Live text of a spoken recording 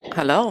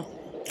Hello.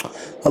 I'm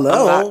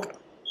Hello. back.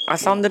 I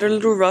sounded a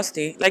little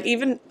rusty. Like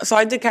even so,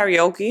 I did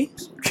karaoke.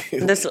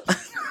 This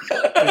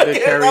You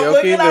did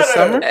karaoke this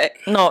summer?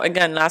 no,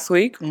 again last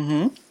week.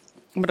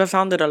 But I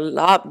sounded a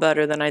lot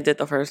better than I did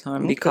the first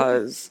time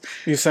because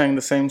You sang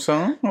the same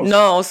song?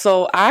 no.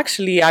 So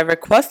actually, I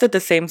requested the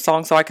same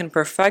song so I can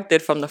perfect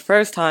it from the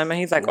first time, and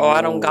he's like, "Oh,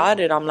 I don't got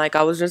it." I'm like,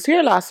 "I was just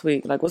here last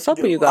week. Like, what's up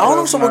with you I don't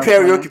know guys?" some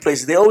karaoke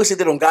places. They always say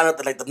they don't got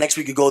nothing. Like the next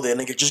week you go there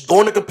and they just go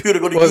on the computer,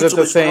 go to Was YouTube. it the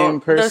and just same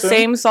put person? The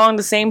same song,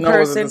 the same No,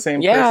 was person. it the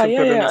same yeah, person yeah,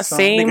 put in yeah. the song?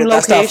 Same Nigga,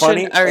 that's not location,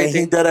 funny. And he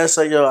everything. dead ass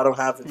say, yo, I don't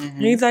have it.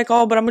 He's like,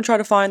 "Oh, but I'm gonna try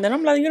to find it."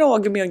 I'm like, "You know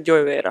what? Give me a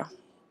Joy Vera."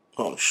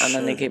 Oh shit. And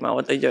then they came out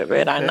with the Joy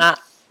Vera. And I,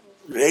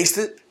 You aced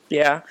it?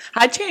 yeah,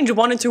 I changed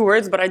one or two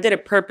words, but I did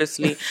it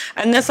purposely.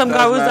 And then some guy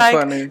That's was not like,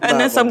 funny. and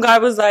then some guy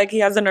was like, he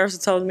has a nurse to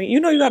tell me, you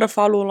know, you gotta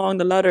follow along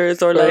the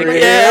letters, or like, real?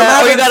 yeah,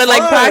 I'm or you gotta having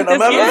like fun. practice,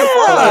 I'm having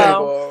yeah.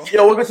 fun.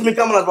 Yo, welcome to me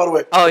coming by the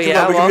way. Oh, Keep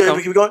yeah, going, welcome.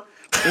 We keep going.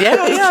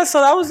 Yeah. So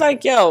I was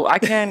like, yo, I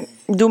can't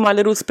do my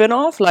little spin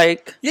off,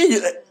 like. Yeah,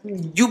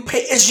 you pay.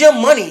 It's your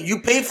money.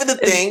 You pay for the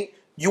thing.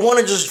 You want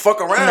to just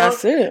fuck around.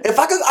 That's it. If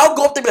I could, I'll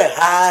go up there and be like,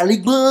 highly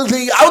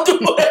buzzy. I'll do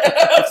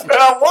whatever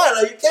I want.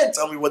 Like, you can't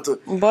tell me what to.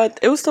 But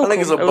it was still I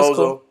think cool. it's a It was bozo.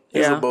 cool.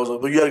 It's Yeah, a bozo.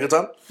 But you had a good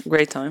time?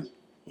 great time.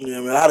 Yeah,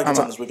 man. I had a good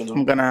time this weekend, I'm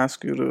too. gonna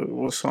ask you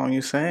what song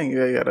you sang.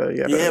 You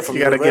gotta from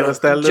give Joy us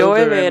that little Joy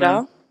bit right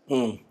Vera,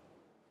 now.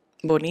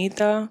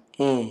 bonita,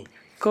 Mm.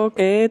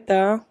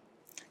 coqueta,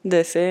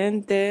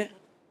 decente.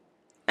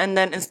 And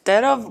then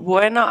instead of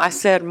buena, I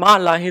said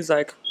mala. He's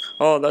like,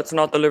 oh, that's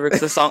not the lyrics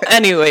of the song.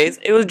 Anyways,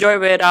 it was Joy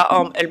Vera,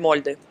 El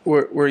Molde.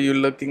 Were you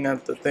looking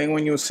at the thing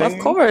when you were singing?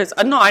 Of course.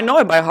 No, I know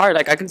it by heart.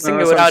 Like, I can sing it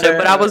that's what I'm without it.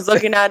 But I saying. was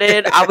looking at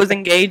it. I was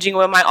engaging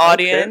with my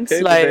audience.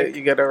 Okay, Like,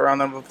 you get a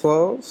round of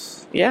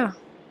applause. yeah.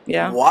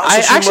 Yeah. Wow, so I she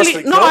must actually,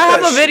 have no, killed I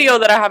have that a shit. video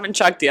that I haven't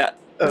checked yet.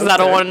 Because I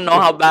don't Okay. want to know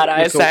how bad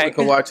I We sang.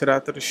 can watch it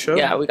after the show.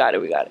 Yeah, we got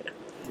it. We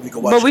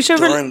can watch But we it should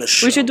during the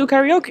show. we should do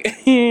karaoke.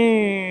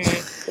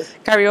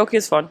 Karaoke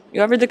is fun.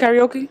 You ever did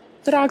karaoke?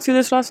 Did I ask you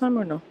this last time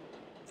or no?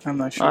 I'm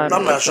not sure.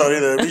 I'm not sure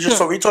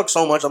either. We talk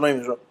so much. I'm not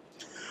even sure.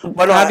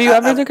 But no, Have you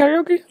ever did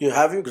karaoke? You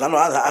have you? Because I know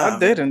I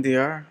did in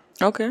DR,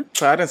 Okay.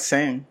 so I didn't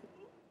sing.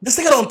 This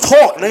nigga don't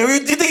talk. Nigga. You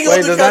think you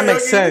Wait, gonna do does that make karaoke?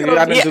 sense? You I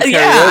don't- didn't do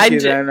Yeah, I karaoke ju-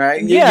 then,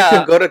 right? yeah. You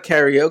can go to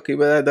karaoke,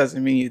 but that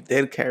doesn't mean you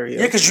did karaoke.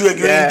 Yeah, because you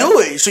didn't do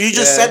it. So you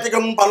just Yeah. said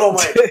como un paloma.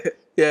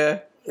 Yeah.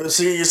 You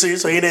see,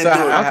 so he didn't So do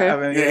it. I Okay.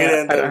 haven't, Yeah, he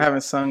didn't do I it.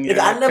 haven't sung yet. Nigga,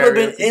 I've never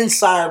been karaoke.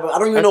 inside, but I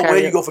don't even know where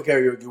you go for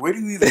karaoke. Where do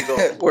you even go?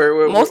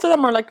 Where Most of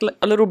them are like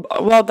a little.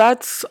 Well,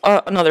 that's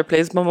another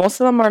place, but most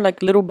of them are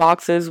like little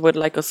boxes with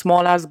like a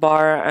small ass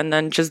bar, and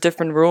then just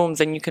different rooms,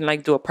 and you can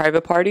like do a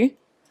private party,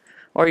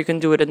 or you can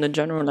do it in the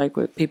general, like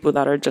with people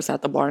that are just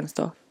at the bar and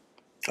stuff.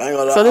 I ain't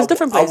gonna lie. So there's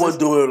different I places. would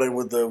do it like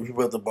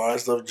with the bar and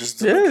stuff, just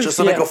to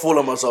make yeah. a fool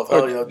of myself.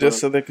 Hell yeah, just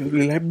so they can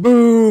be like,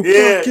 boo,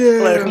 yeah. fuck yeah.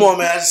 Like, come on,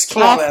 man.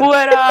 Come on, man. Come on,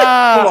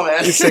 Afuera!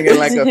 man. You're singing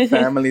like a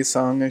family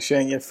song and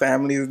shit, and your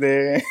family's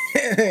there.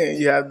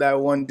 You have that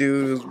one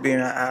dude who's being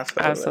an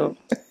asshole. Asshole.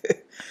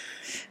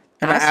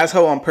 And an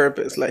asshole on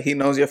purpose. Like, he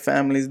knows your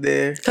family's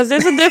there. Because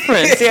there's a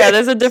difference. Yeah,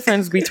 there's a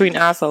difference between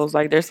assholes.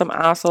 Like, there's some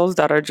assholes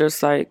that are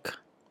just like,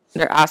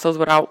 they're assholes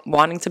without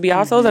wanting to be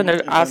assholes, and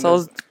there's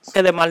assholes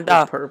que de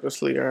maldad.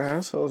 Purposely are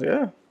assholes,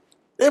 yeah.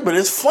 Yeah, but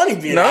it's funny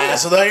being No. an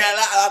asshole. Like,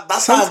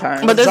 that's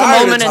Sometimes. how. But there's a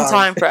majority of moment the in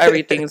time for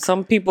everything.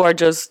 Some people are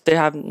just, they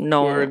have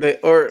no.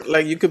 Or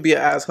like, you could be an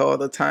asshole all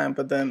the time,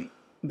 but then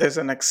there's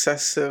an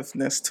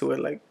excessiveness to it.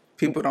 Like,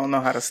 people don't know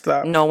how to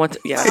stop. No one to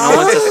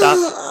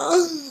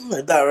stop.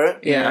 Like that, right?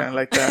 Yeah.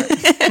 Like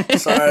that.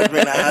 Sorry,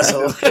 being an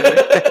asshole.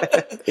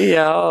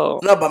 Yo.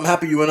 No, but I'm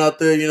happy you went out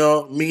there. You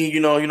know me.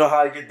 You know how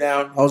I get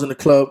down. I was in the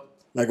club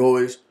like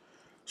always.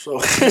 So,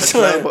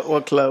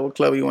 What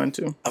club you went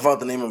to? I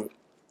found the name of it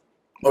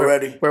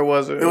already. Where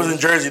was it? It was in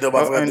Jersey though.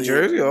 But I forgot in the-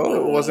 Jersey? Oh,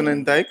 it wasn't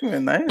in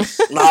Dykeman. Nice.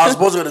 Nah, I was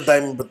supposed to go to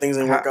Diamond, but things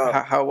didn't work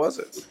out. How was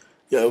it?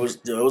 Yeah, it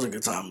was a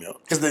good time, yo.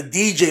 Because the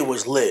DJ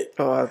was lit.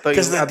 Oh, I thought you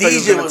 'Cause the was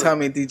DJ going to was- tell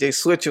me DJ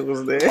Switcher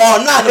was there.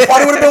 Oh, nah, the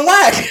party would have been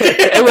whack.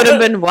 It would have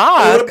been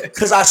wild.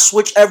 Because I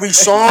switched every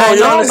song. I you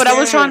know, but I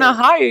was trying understand?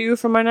 to hire you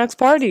for my next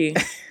party.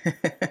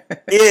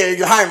 Yeah,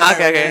 you're hiring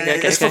me.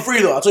 Okay. It's for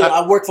free though. I told you,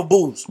 I work for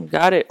booze.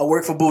 Got it. I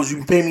work for booze. You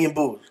can pay me in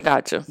booze.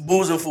 Gotcha.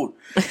 Booze and food.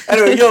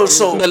 Anyway, yo,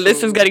 so The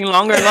list is getting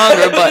longer and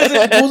longer,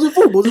 but booze and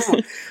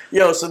food.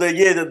 Yo, so then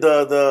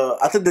the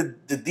I think the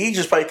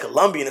DJ's probably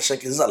Colombian or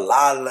something. Because there's a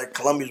lot of like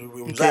Colombians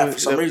we was at for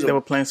some reason. They were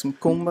playing some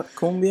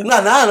cumbia.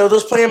 Nah, no,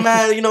 those playing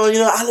mad, you know.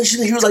 I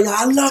listen. He was like,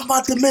 I love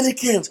my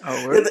Dominicans.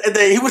 Oh, word? And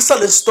then he was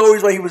telling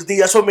stories when he was DJ.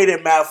 That's what made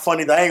it mad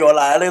funny. I ain't gonna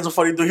lie. I think it was a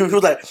funny dude. He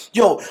was like,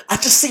 yo, I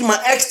just seen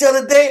my ex the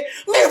other day.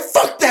 Man,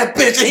 fuck that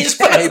bitch. And he's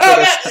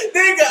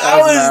nigga,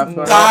 I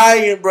was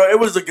dying, bro. It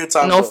was a good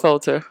time. no bro.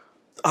 filter.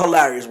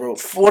 Hilarious, bro.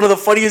 One of the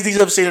funniest DJs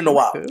I've seen in a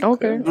while.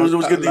 Okay. It was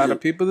good A lot DJ.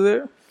 of people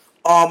there.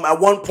 At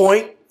one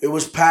point, it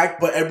was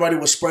packed, but everybody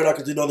was spread out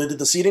because they did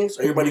the seatings.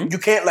 Everybody, you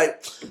can't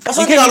like. That's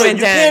You what can't you even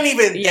can't dance.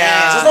 even Yeah.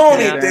 dance. That's the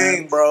only Yeah.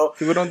 thing, bro.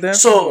 People don't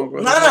dance. So no more,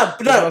 bro. nah.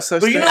 There's no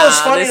such But you thing. know what's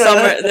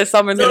funny? This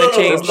summer's No, gonna no,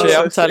 change no, shit.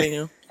 no, I'm telling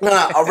you.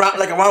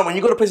 around when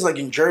you go to places like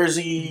in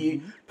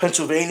Jersey,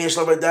 Pennsylvania,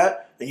 stuff like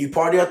that, and you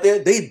party out there,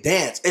 they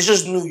dance. It's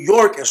just New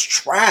York is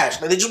trash.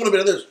 Like, they just want to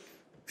be like this.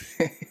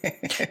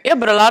 Yeah,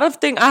 but a lot of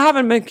things, I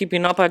haven't been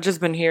keeping up. I've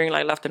just been hearing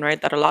like left and right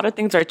that a lot of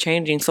things are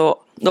changing.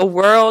 So the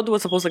world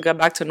was supposed to get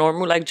back to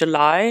normal like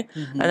July,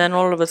 and then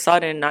all of a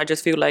sudden, I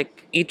just feel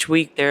like each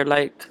week they're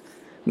like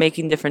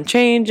making different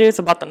changes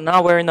about the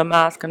not wearing the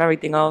mask and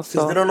everything else.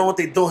 So They don't know what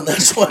they're doing.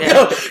 That's why.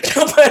 Yeah.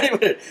 But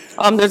anyway,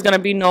 there's gonna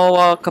be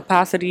no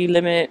capacity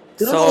limit.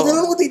 they don't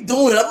know what they're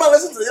doing. I'm not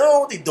listening to. They don't know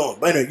what they're doing.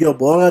 But anyway, yo,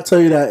 but all I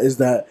tell you that is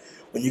that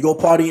when you go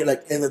party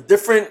like in a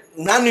different,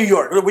 not New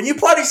York, when you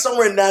party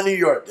somewhere in not New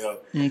York, yo,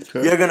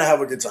 you're gonna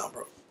have a good time,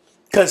 bro.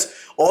 Because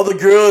all the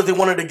girls, they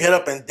wanted to get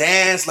up and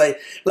dance. Like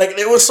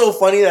it was so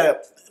funny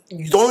that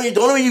you don't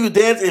even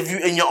dance if you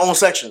in your own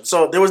section.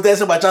 So there was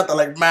dancing bachata,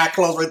 like mad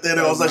clothes right there.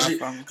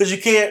 Because you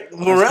can't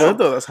move around. Good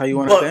though. That's how you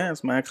want to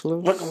dance, mad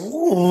clothes. Like,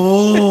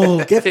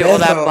 ooh, get feel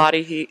that down.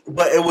 body heat.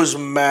 But it was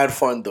mad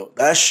fun though.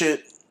 That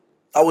shit,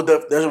 I would.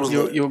 That was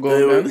lit. You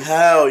go again?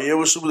 Hell yeah, it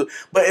was super.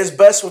 But it's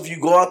best if you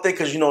go out there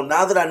because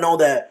now that I know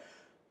that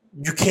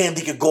you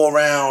could go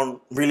around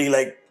really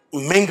like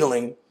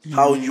mingling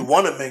how you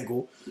want to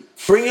mingle.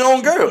 Bring your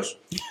own girls.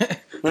 You know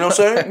what I'm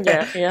saying?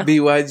 Yeah.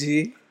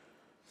 BYG.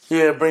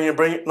 Yeah, bring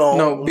it.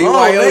 No,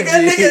 BYOG.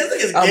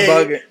 Nigga, I'm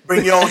bugging.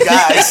 Bring your own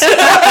guys.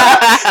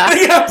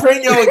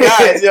 Bring your own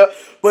guys, yo.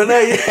 But no,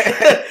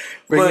 yeah.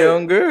 Bring your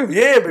own girl.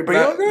 Yeah, but bring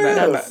your own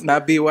girls.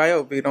 Not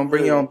BYOB. Don't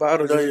bring your own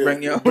bottles. Just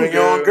bring your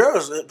own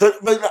girls. But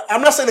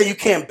I'm not saying that you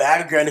can't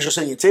bag a girl and it's just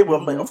on your table.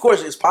 I'm like, of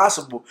course, it's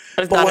possible.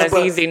 It's not as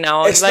easy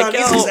now. It's like, not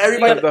easy.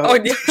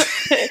 Everybody.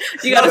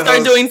 You gotta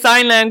start doing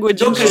sign language.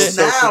 Because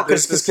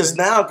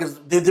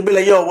they'd be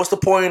like, yo, what's the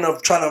point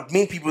of trying to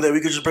meet people that we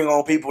could just bring our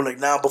own people? Like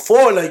now,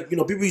 before, like,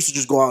 people used to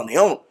just go out on their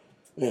own.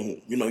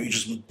 And, you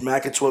just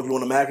mac it to if you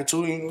want to mac it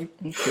to.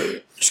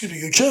 Okay. Just gonna be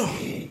you chill.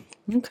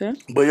 Okay.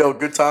 But yo,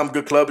 good time,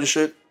 good club and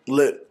shit.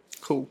 Lit.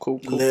 Cool.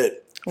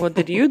 Lit. What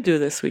did you do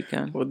this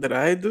weekend? What did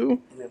I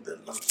do?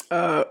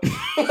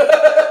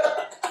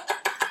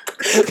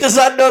 Because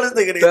I know this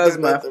nigga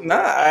didn't do Nah,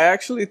 I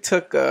actually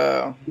took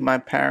my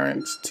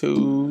parents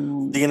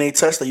to DNA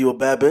test. Are you a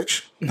bad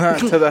bitch?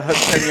 to the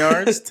 10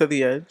 yards to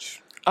the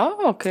edge.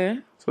 Oh, okay.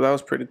 So that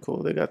was pretty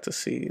cool. They got to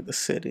see the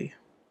city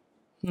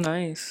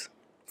Nice.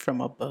 from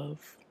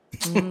above.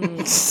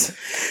 Is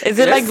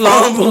it like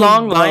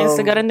long lines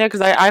to get in there?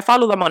 Because I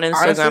follow them on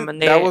Instagram.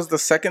 Honestly, that was the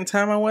second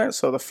time I went.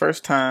 So the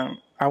first time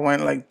I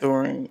went like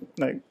during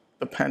like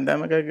the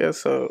pandemic, I guess.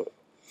 So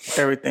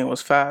everything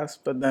was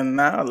fast. But then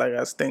now, like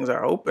as things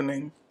are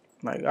opening,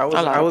 like I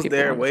was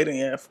there waiting.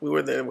 Yeah, we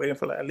were there waiting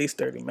for like at least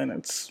 30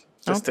 minutes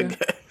just to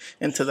get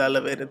into the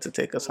elevator to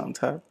take us on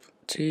top.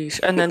 Jeez.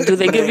 And then do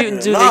they give you?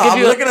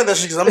 I'm looking at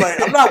this because I'm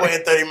like, I'm not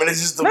waiting 30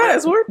 minutes just to wait.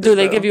 It's worth it. Do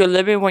they give you a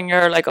limit when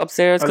you're like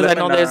upstairs? Because I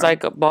know there's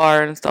like a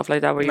bar and stuff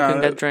like that where you can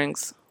get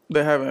drinks.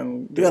 They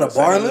haven't. You got a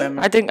bar there?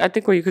 I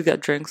think where you could get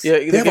drinks. Yeah,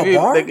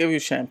 they give you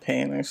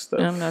champagne and stuff.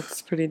 Yeah,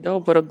 that's pretty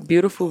dope. But a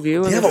beautiful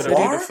view. They have a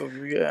bar? Beautiful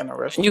view, yeah, and a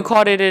restaurant. You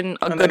caught it in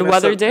a good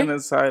weather day?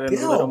 Inside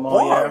in a little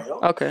mall, yeah.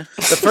 Okay.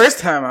 The first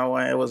time I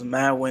went, it was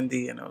mad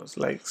windy, and it was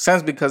like,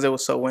 since because it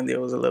was so windy,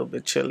 it was a little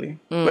bit chilly.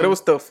 But it was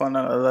still fun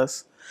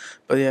nonetheless.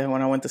 But yeah,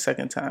 when I went the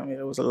second time,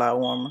 it was a lot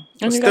warmer.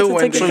 And still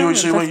windy. So you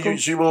went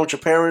with your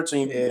parents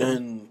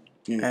and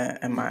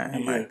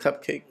my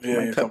cupcake. Yeah,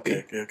 my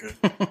cupcake. Yeah,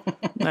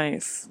 okay.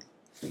 Nice.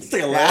 It's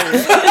like a laugh.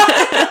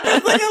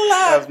 It's like a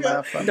laugh. That was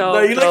mad fun. No,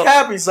 you look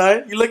happy,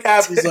 son. You look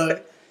happy, son.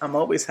 I'm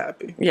always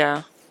happy.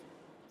 Yeah.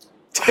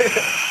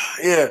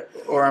 Yeah.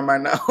 Or am I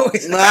not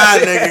always Nah,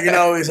 happy? nigga, you're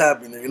not always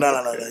happy, nigga.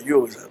 No. You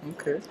always happy.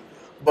 Okay.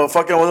 But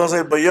fucking, what was I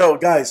saying? But yo,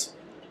 guys,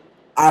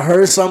 I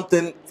heard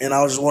something and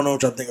I was just wondering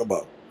what y'all think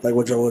about. Like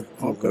what y'all.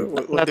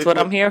 Okay. That's what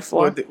I'm here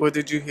for. What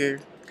did you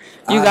hear?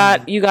 You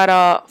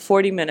got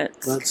 40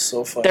 minutes. That's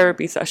so funny.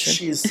 Therapy session.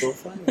 She's so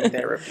funny.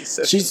 Therapy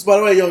session. She's, by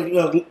the way,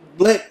 yo,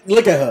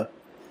 look at her.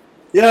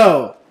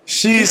 Yo,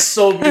 she's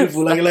so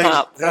beautiful. Like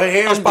her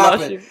hair is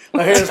popping.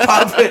 Her hair is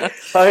popping.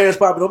 Her hair is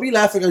popping. Don't be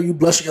laughing at you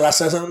blushing because I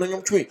said something.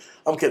 I'm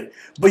kidding.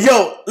 But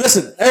yo,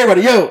 listen,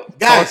 everybody, yo,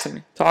 guys.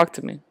 Talk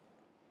to me.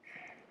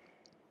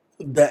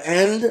 The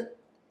end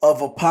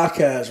of a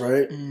podcast,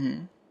 right?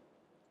 Mm-hmm.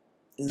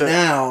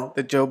 Now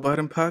the Joe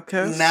Budden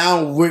podcast.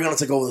 Now we're gonna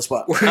take over the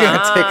spot. We're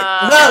gonna take.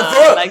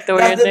 No, like the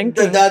way you're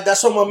thinking.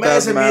 That's what my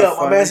man's hit me up.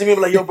 My man's hit me up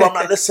like, yo, bro, I'm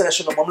not listening to that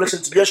shit. I'm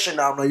listening to your shit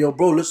now. I'm like, yo,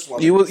 bro,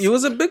 listen. You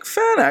was a big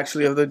fan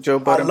actually of the Joe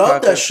Budden podcast. I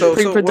love that shit.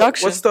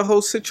 Pre-production. What's the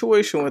whole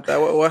situation with that?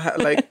 What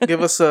like?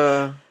 Give us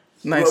a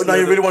nice. Now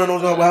you really want to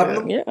know what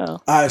happened? Yeah.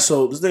 All right,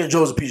 so this nigga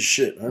Joe's a piece of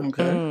shit. Right?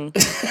 Okay.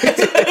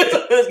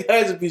 This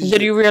guy's a piece of shit.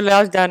 Did you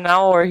realize that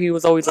now, or he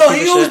was always? No,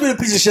 he always been a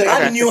piece of shit.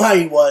 Okay. I knew how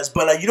he was,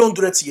 but like, you don't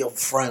do that to your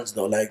friends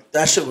though. Like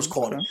that shit was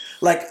corny. Okay.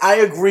 Like I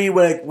agree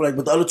with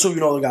with the other two.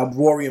 You know, like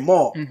Rory and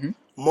Maul. Mm-hmm.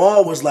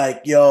 Maul was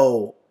like,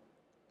 yo,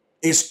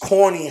 it's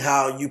corny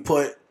how you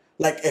put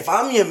like if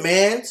I'm your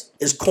man,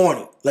 it's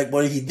corny. Like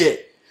what he did.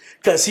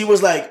 Because he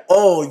was like,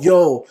 oh,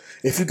 yo,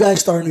 if you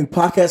guys start a new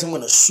podcast, I'm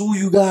going to sue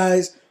you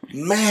guys.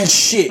 Mad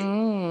shit.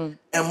 And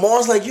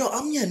Maul's like, yo,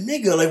 I'm your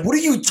nigga. Like, what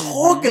are you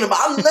talking about?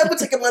 I'm never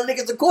taking my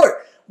niggas to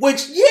court.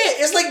 Which,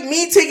 it's like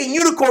me taking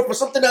you to court for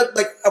something that,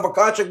 like, of a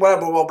contract, blah,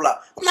 blah, blah, blah.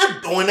 I'm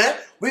not doing that.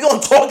 We're going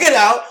to talk it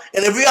out,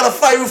 and if we got to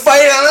fight, we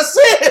fight it out, that's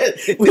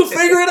it. We'll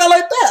figure it out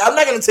like that. I'm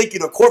not going to take you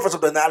to court for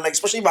something that, like,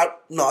 especially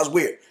about, no, it's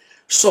weird.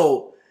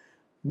 So,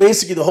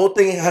 basically, the whole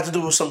thing had to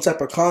do with some type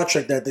of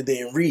contract that they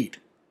didn't read.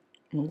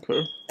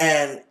 Okay.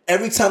 And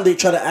every time they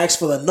try to ask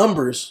for the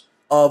numbers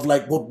of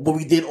like what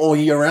we did all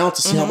year round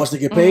to see how much they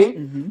get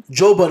paid,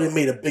 Joe Budden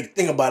made a big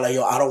thing about it, like,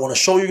 yo, I don't want to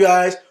show you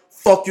guys,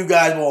 fuck you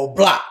guys, blah, blah,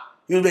 blah.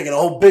 He was making a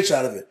whole bitch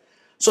out of it.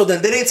 So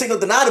then they didn't take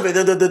nothing out of it.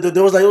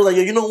 It was like,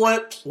 yo, you know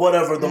what?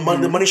 Whatever. The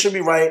money should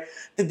be right.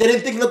 They didn't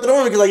think nothing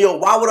of it because, like, yo,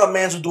 why would our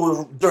mans do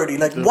it dirty?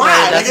 Like,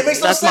 why? Like, it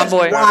makes no sense.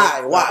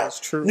 Why?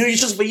 That's true. Knew you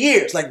just for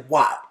years. Like,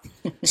 why?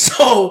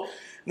 So,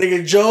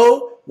 nigga,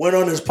 Joe went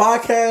on his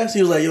podcast.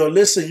 He was like, yo,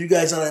 listen, you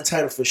guys aren't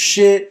entitled for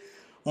shit.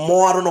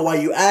 More, I don't know why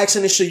you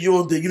asking this shit.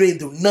 You didn't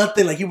do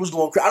nothing. Like, he was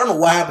going crazy. I don't know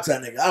what happened to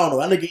that nigga. I don't know.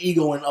 That nigga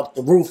ego went up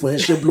the roof when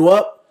his shit blew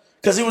up.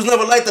 Because he was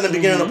never like that in the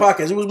beginning of the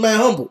podcast. He was mad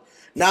humble.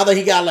 Now that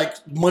he got, like,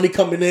 money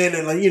coming in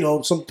and, like, you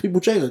know, some people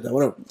change like that.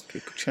 Whatever.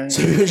 People change.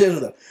 Some people change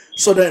like that.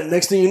 So then,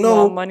 next thing you know...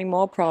 More money,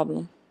 more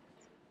problem.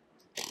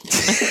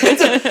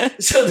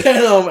 So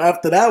then,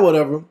 after that,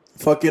 whatever,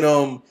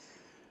 fucking,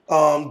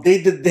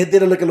 they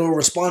did like a little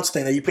response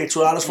thing that you pay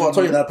 $2 for. I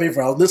told you that I paid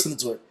for it. I was listening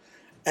to it.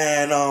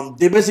 And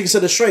they basically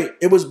said it straight.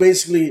 It was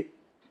basically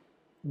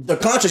the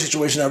contract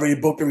situation that really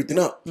broke everything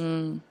up.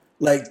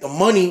 Like, the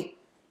money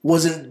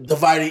wasn't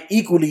divided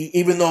equally,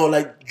 even though,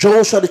 like,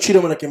 Joe tried to treat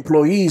them like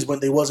employees when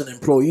they wasn't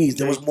employees.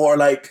 There was more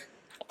like,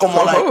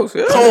 co-host.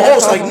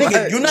 Like,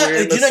 nigga,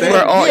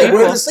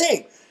 we're the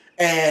same.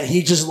 And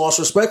he just lost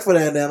respect for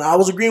that. And I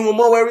was agreeing with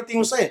Mo what everything he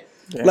was saying.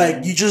 Yeah.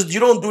 Like, you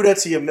don't do that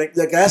to your like,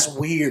 that's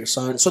weird,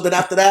 son. So then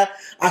after that,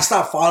 I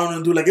stopped following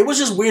him, dude. Like, it was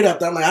just weird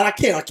after. I'm like, I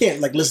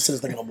can't like listen to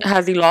this thing no more.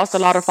 Has he lost a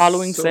lot of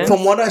following since?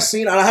 From what I've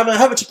seen, I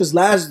haven't checked his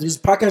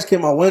podcast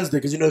came out Wednesday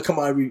because they come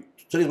out every.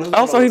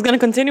 Also, he's going to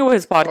continue with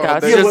his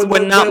podcast.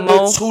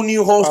 With 2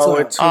 new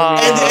hosts.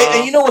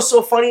 And you know what's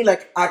so funny?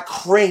 Like, I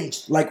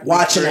cringed, like,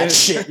 watching that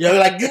shit. You know,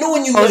 like, you know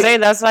when you... Jose,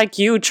 that's like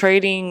you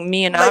trading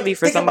me and Abby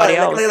for somebody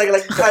else.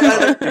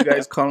 You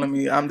guys calling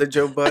me, I'm the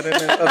Joe Budden of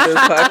this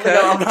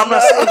podcast? I'm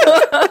not saying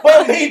that.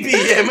 Well,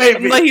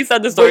 maybe. But he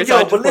said the story.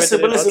 But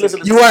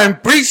listen. You are in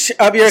breach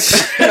of your...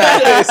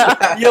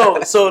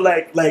 Yo, so,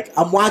 like,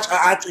 I'm watching...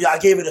 I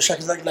gave it a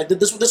shot. Like,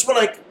 this was,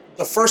 like,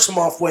 the first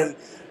month when...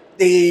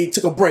 They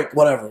took a break,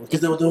 whatever,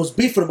 because there was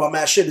beefing about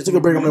mad shit. They took a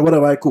break. I'm like,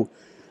 whatever, all right, cool.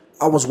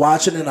 I was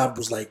watching and I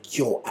was like,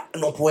 yo,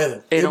 no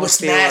puedo. It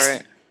was nasty.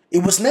 Right.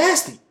 It was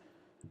nasty.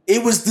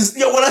 It was this.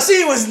 Yo, when I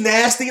say it was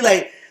nasty,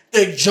 like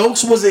the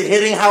jokes wasn't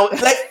hitting how,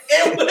 like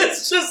it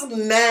was just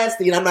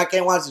nasty, and I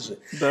can't watch this shit.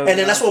 And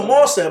then that's what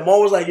Maul said.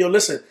 Maul was like, yo,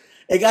 listen.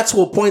 It got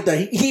to a point that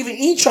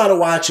he tried to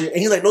watch it, and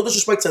he's like, no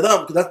disrespect to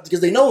them,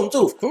 because they know him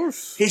too. Of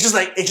course. He's just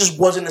like, it just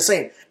wasn't the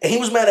same. And he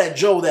was mad at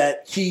Joe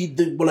that he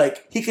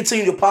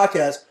continued the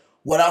podcast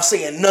without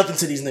saying nothing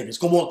to these niggas.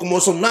 Como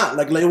so not.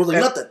 Like it was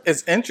like nothing.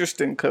 It's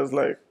interesting because,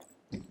 like,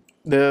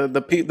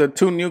 the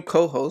 2 new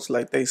co-hosts,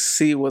 like, they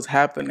see what's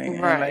happening.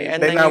 Right.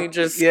 And then you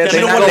just... they're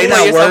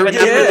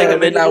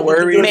not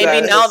worried.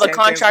 Maybe now the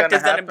contract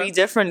is going to be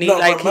differently.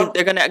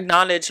 They're going to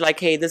acknowledge, like,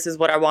 hey, this is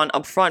what I want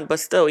up front. But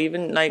still,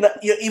 even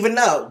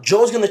now,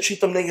 Joe's going to treat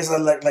them niggas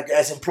like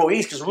as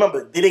employees. Because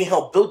remember, they didn't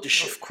help build this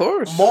shit. Of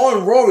course. Maul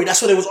and Rory, that's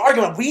what they was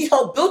arguing about. We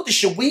helped build this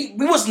shit. We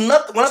was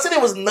nothing. When I said there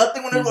was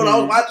nothing when I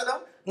was watching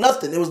them,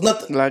 nothing. It was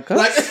nothing. Like us?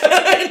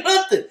 Like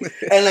nothing.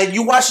 And like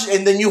you watch it,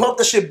 and then you help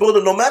the shit build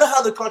it. No matter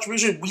how the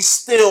contribution, we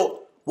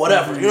still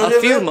whatever. You know what I mean?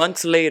 A few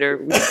months later,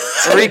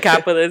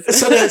 recap of this.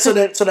 So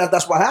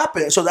that's what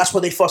happened. So that's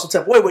what they fuss some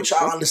type of way, which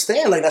I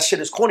understand. Like that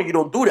shit is corny. You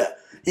don't do that.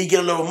 You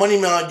get a little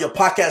money now, your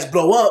podcast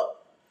blow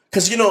up.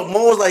 Cause you know,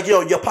 Mo was like,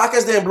 yo, your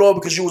podcast didn't blow up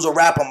because you was a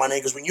rapper, my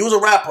niggas. When you was a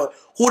rapper,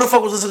 who the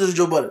fuck was listening to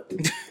Joe Budden?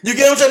 You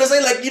get what I'm trying to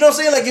say? Like, you know what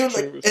I'm saying? Like, he was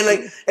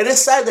like, and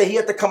it's sad that he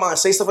had to come out and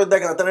say stuff like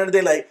that. And at the end of the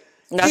day, like,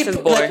 that's his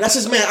boy. Like, that's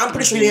his man. I'm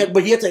pretty sure he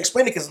had to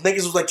explain it because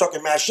niggas was like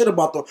talking mad shit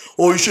about them.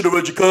 Oh, you should have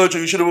read your contract.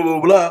 You should have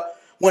blah, blah, blah.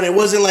 When it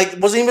wasn't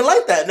even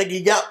like that. Nigga,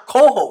 you got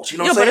co-hosts. You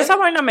know what I'm saying? But esa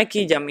vaina me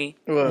quilla a mí.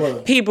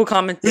 What? People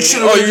commenting. You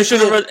should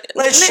have read.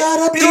 Like, shut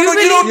up. You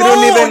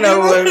don't even know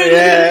what.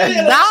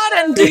 Yeah.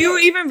 That, and do you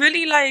even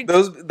really like.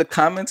 The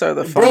comments are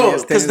the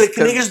funniest things. Because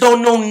the niggas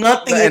don't know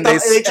nothing. And they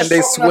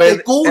swear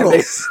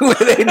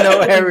they know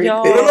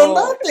everything. They don't know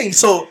nothing.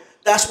 So.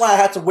 That's why I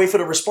had to wait for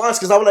the response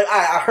because I was like,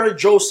 I heard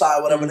Joe's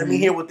side, whatever. Let me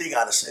hear what they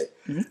gotta say.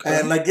 Okay.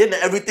 And like,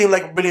 everything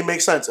like really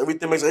makes sense.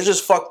 Everything makes sense. It's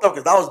just fucked up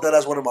because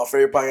that's one of my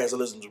favorite podcasts to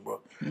listen to, bro.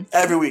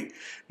 Every week.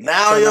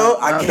 Now,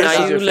 I can't.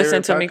 Now you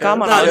listen to me.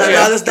 Come on. Now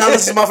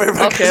this is my favorite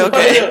podcast.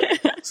 Okay.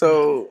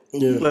 So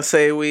let's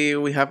say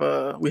we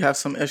have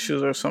some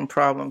issues or some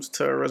problems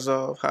to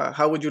resolve.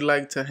 How would you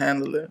like to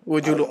handle it?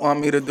 Would you want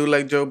me to do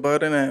like Joe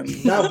Budden and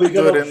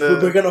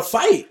we're gonna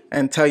fight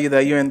and tell you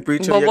that you're in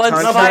breach of your what's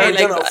contract?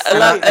 Like,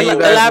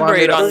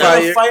 elaborate on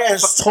that. We're gonna fight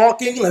and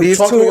talking. Like, these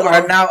talking two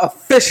are now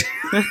official.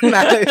 You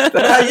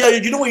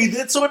know what he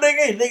did to a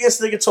nigga?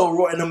 Nigga told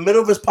Rory in the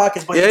middle of his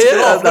pockets, but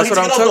that's what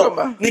I'm talking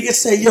about. Nigga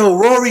said, "Yo,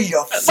 Rory,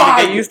 you're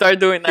fired." You start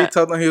doing that. He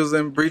told him he was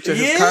in breach of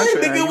his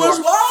contract. Nigga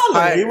was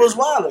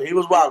wilding. He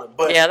was wilding.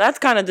 But yeah, that's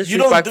kind of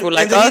disrespectful.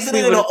 Like us, he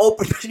did it in an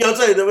open. You know what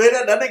I'm saying? The way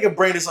that nigga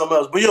brain is something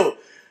else. But yo,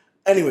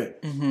 anyway,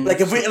 like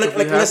if we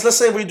let's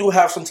say we do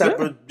have some type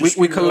of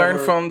we can learn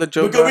from the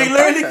Joe. We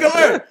literally can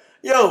learn.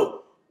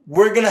 Yo,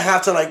 we're gonna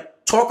have to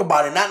like talk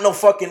about it, not no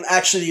fucking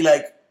actually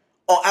like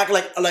or act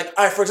like all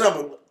right. For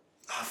example,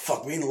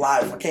 fuck, we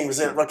live. I can't even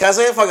say it. Can I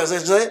say it? Fuck, I say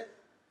it.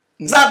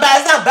 It's not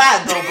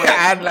bad though. But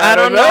I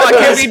don't know. I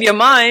can't read your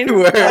mind.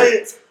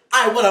 Alright,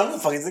 whatever.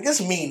 Fucking,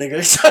 it's me,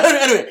 nigga.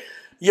 Anyway,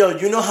 yo,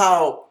 you know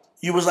how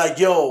you was like,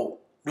 yo,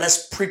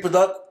 let's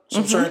pre-product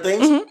some certain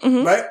things,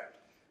 right?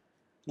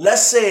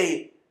 Let's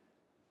say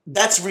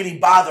that's really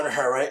bothering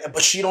her, right?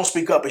 But she don't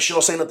speak up and she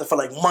don't say nothing for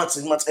like months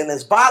and months, and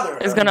it's bothering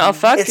her. It's gonna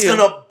affect you.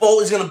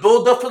 It's gonna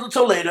build up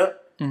until later,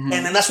 and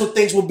then that's what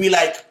things will be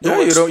like.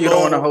 You don't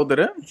want to hold it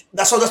in.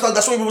 That's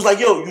what he was like.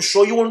 Yo, you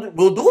sure you want to?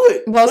 We'll do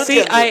it. Well,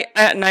 see,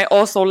 I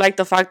also like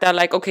the fact that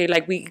like okay,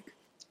 like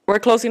we're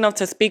close enough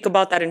to speak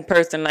about that in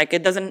person. Like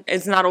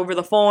it's not over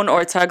the phone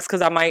or text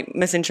because I might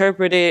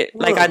misinterpret it.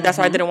 Like that's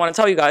why I didn't want to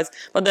tell you guys.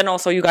 But then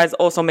also you guys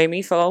also made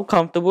me feel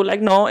comfortable.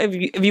 Like no, if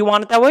you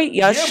want it that way,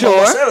 yeah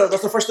sure.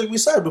 That's the first thing we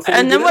said before.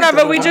 And then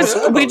whatever, we just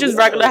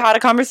regular had a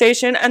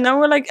conversation, and then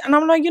we're like, and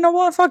I'm like, you know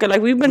what, fuck it.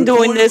 Like we've been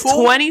doing this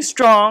 20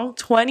 strong,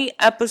 20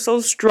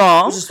 episodes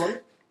strong. This is 20?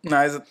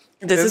 No,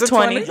 this is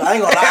 20. I ain't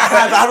gonna lie.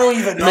 I don't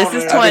even know. This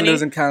is 20. I've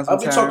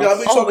been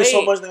talking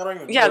so much that I don't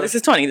even know. Yeah, this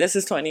is 20. This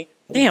is 20.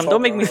 Damn,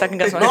 don't make me second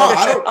guess myself. No,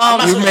 I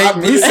don't. You make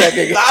me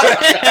second guess.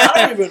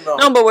 I don't even know.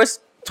 No, but we're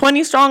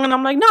 20 strong, and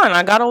I'm like, no, and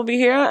I got over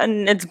here,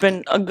 and it's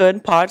been a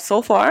good pod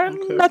so far,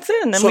 and that's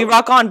it. And then we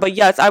rock on. But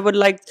yes, I would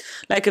like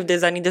if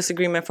there's any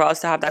disagreement for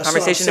us to have that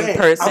conversation in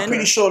person. I'm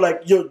pretty sure,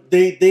 like, yo,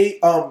 they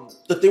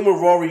the thing with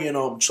Rory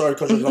and sorry,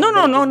 because no.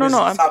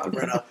 Topic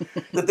right now.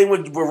 The thing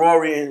with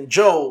Rory and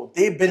Joe,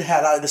 they've been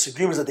had a lot of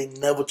disagreements that they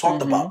never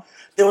talked about.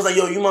 They was like,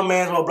 yo, you my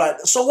man's, blah, blah.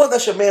 So what?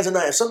 That's your man's and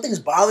that. If something's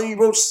bothering you,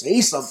 bro,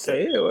 say something.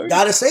 Say it.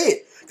 Gotta say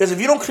it. Because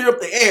if you don't clear up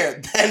the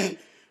air, then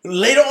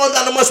later on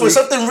down the month, when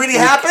something really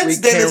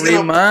happens, then it's gonna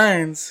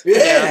reminds.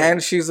 Yeah,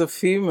 and she's a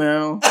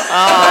female.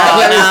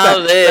 Now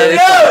this.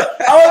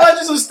 I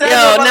want you to stand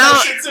up on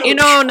that shit too. You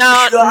know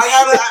now.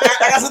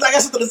 I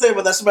got something to say,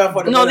 but that's bad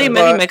funny. No,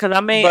 dime, because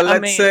I may. But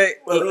let's say,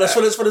 let's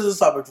finish this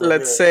topic.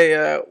 Let's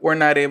say we're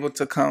not able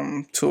to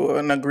come to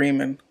an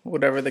agreement,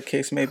 whatever the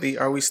case may be.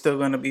 Are we still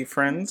going to be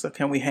friends, or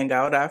can we hang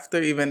out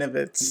after, even if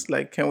it's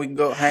like, can we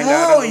go hang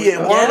out? Oh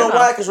yeah, wanna know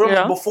why? Because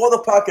remember before the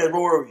podcast,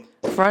 where were we?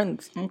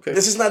 Friends. Okay.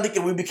 This is not the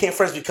we became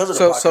friends because of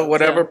the podcast. So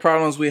whatever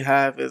problems we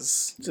have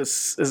is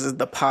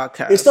the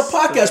podcast. It's the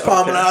podcast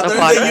problem.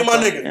 Okay. You my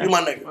nigga. Yeah. You my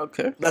nigga.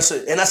 Okay. That's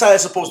it. And that's how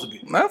it's supposed to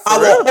be. I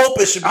will hope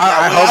it should be.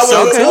 I hope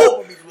so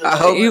too. I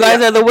hope you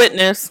guys are the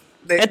witness.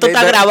 Esto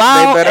está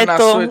grabado. They better not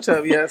switch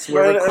up. Yes,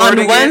 we're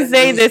recording on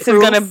Wednesday. This is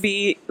gonna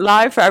be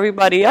live for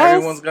everybody else.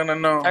 Everyone's gonna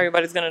know.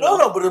 Everybody's gonna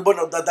know. But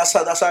no, that's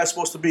how it's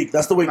supposed to be.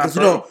 That's the way. Because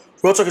real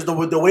talk is the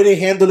way they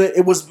handled it.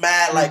 It was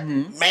mad like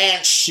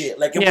man shit.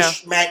 Like it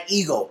was mad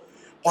ego.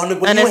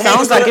 And it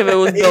sounds like if it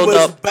was built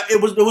up.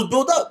 It was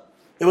built up.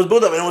 It was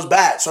built up and it was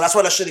bad. So that's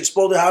why that shit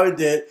exploded how it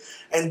did.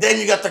 And then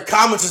you got the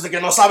commenters that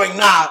no saben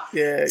nada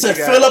to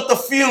fill up the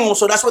fume.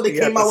 So that's why they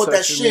came out with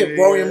that shit,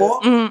 Rory and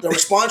Moore, the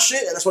response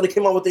shit. And that's why they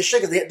came out with their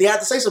shit, because they had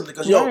to say something.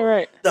 Because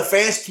the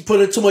fans keep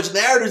putting too much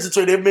narratives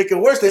into it. They make it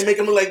worse. They make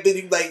them look like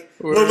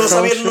no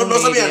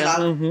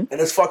sabían, and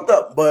it's fucked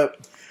up. But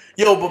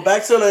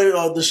back to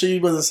the shit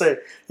you was to say.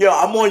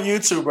 I'm on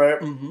YouTube,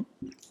 right? I'm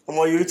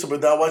on YouTube,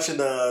 but now I'm watching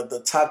the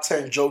top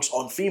 10 jokes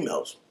on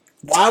females.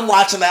 Why I'm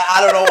watching that,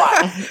 I don't know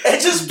why.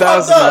 It just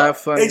popped up.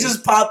 It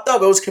just popped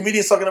up. It was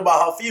comedians talking about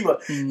how female.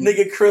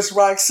 Nigga Chris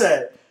Rock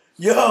said,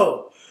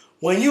 yo,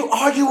 when you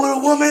argue with a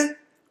woman,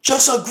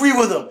 just agree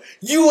with them.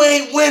 You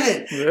ain't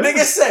winning. Yeah.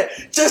 Nigga said,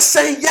 just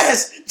say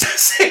yes. Just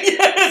say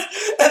yes.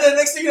 And then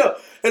next thing you know,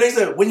 and they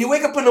said, when you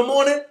wake up in the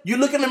morning, you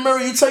look in the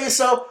mirror, you tell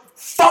yourself,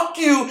 fuck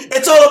you,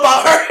 it's all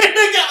about her.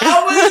 Nigga,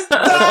 I was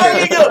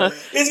dying.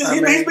 He's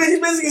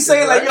basically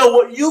saying, like,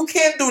 yo, you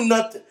can't do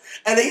nothing.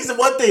 And then he said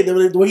one thing,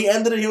 when he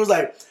ended it, he was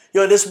like,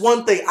 yo, this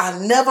one thing, I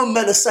never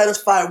met a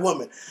satisfied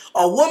woman.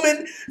 A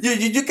woman,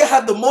 you can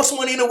have the most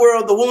money in the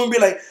world, the woman be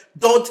like,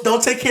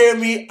 don't take care of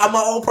me, I'm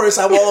my own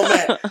person, I'm my own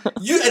man.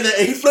 And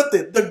then he flipped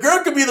it. The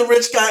girl could be the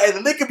rich guy and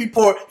the nigga could be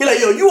poor. He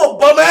like, yo, you a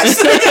bum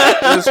ass nigga.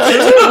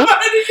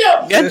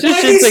 Get your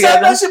shit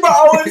together. That shit, bro,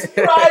 I was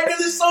crying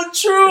because it's so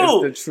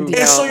true. It's the truth.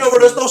 It's so, bro,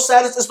 there's no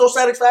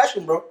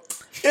satisfaction, bro.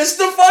 It's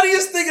the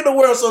funniest thing in the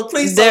world, so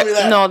please tell me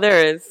that. No,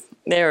 there is.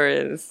 There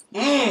is.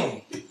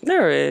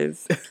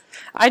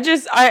 No,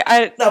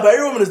 but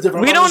every woman is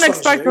different. We don't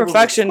expect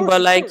perfection,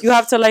 but like you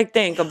have to like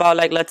think about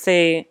like let's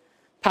say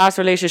past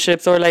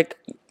relationships or like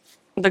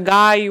the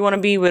guy you want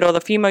to be with or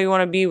the female you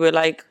want to be with.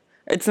 Like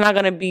it's not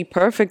gonna be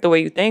perfect the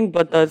way you think,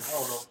 but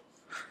does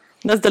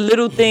the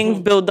little things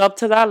build up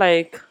to that?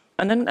 Like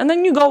and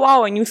then you go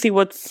out and you see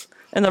what's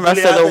in the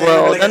rest of the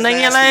world, and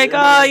then you're like,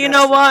 oh, you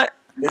know what?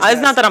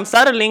 It's not that I'm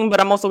settling, but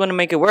I'm also gonna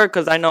make it work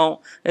because I know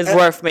it's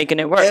worth making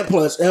it work. And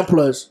plus,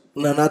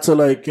 not to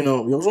like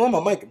what's wrong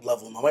with my mic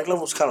level? My mic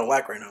level's kind of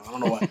whack right now. I don't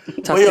know why.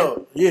 But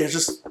it's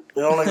just I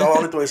don't like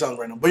the way it sounds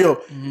right now.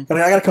 But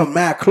I gotta come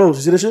mad close.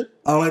 You see this shit?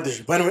 I don't like this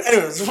shit. But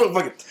anyway,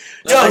 fuck it.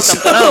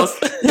 Something else.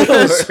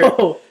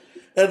 So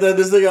and then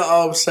this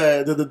nigga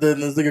said this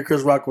nigga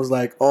Chris Rock was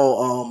like,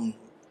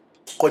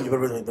 he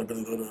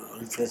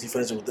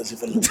finished with this.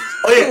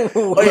 Oh yeah.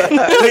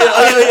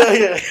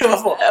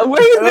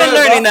 Where you been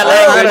learning that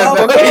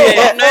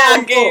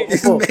language?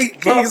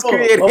 He's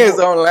creating his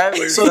own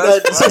language.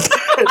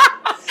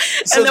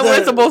 And then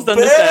we're supposed to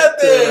understand.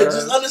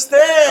 Just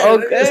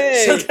understand.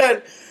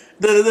 Okay.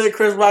 So then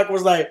Chris Rock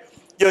was like,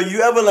 yo,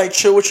 you ever like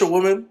chill with your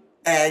woman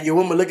and your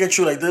woman look at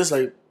you like this,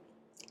 like,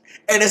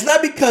 and it's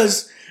not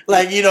because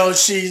like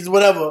she's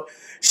whatever.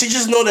 She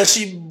just know that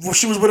she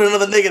was with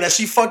another nigga that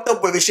she fucked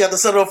up with and she had to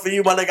settle up for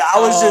you, my nigga.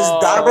 I was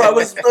just dying, bro.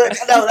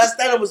 That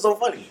stand-up was so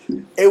funny.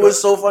 It was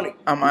so funny.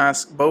 I'm gonna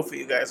ask both of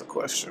you guys a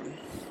question.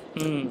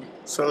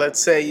 So let's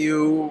say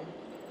you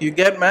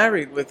get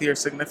married with your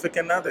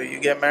significant other. You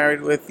get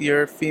married with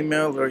your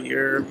female or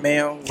your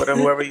male,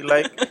 whoever you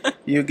like.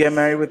 You get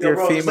married with your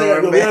female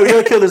or male. You're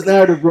gonna kill this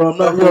narrative, bro. I'm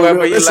not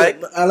whoever you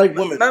like. I like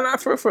women. No, not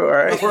for all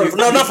right.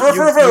 Not for.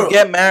 You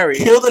get married.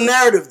 Kill the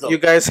narrative, though. You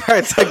guys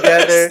are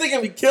together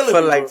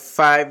for like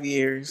 5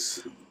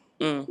 years.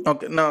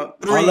 Okay, no,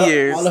 3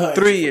 years.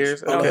 3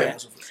 years. Okay.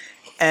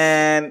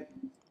 And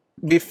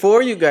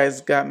before you guys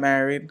got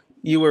married,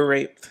 you were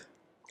raped.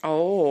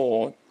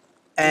 Oh.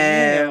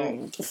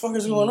 And what the fuck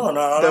is going on?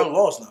 I'm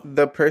lost now.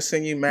 The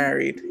person you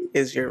married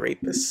is your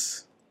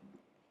rapist.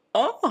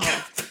 Oh.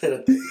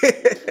 What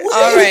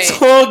are you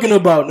talking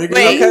about, nigga?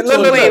 Wait,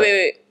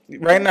 wait.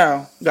 Right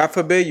now, God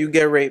forbid you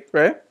get raped,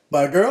 right?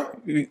 By a girl?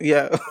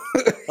 Yeah. That's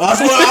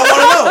what I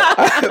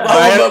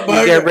want to know.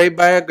 You get raped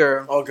by a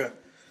girl. Okay.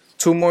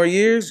 2 more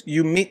years,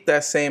 you meet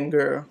that same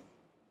girl.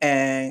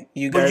 And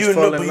you guys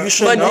fall in love.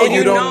 But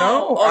you don't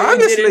know.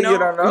 Obviously, you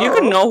don't know. You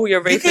can know who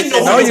your rapist is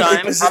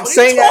sometimes.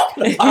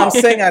 I'm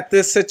saying at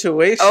this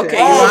situation. Okay,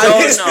 you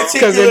don't know.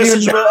 Because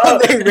if you know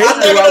they rape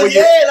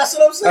you, that's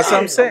what I'm saying. That's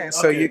what I'm saying.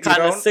 So you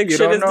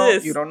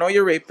don't know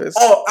your rapist.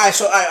 Oh, all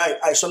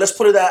right. So let's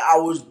put it that I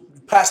was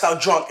passed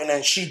out drunk and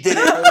then she did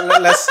it. You're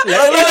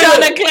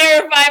trying to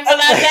clarify for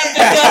that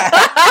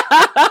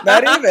episode.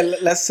 Not even.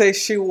 Let's say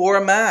she wore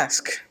a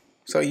mask.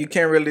 So you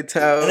can't really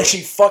tell. And then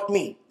she fucked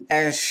me.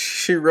 And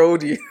she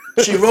rode you.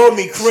 She rode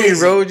me crazy.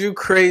 She rode you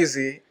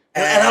crazy.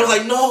 And I was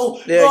like, no.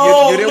 Yeah,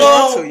 no, you didn't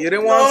want to. You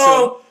didn't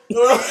want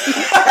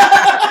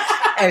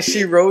to. And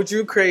she rode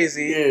you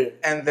crazy. Yeah.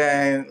 And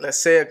then, let's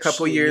say a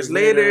couple years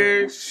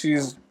later,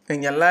 she's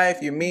in your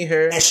life. You meet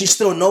her. And she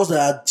still knows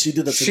that she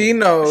did that. She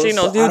knows. She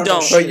knows. You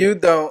don't. But you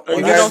don't.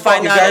 You don't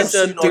find out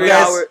until 3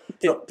 hours.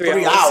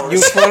 3 hours. You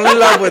fall in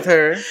love with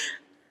her.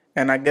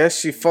 And I guess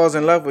she falls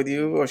in love with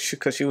you, or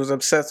because she was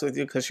obsessed with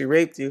you because she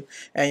raped you,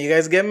 and you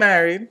guys get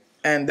married,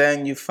 and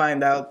then you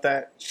find out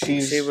that she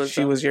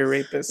was your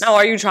rapist. Now,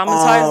 are you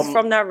traumatized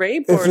from that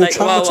rape, or like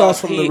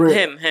from the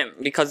rape. him?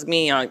 Because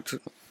me, I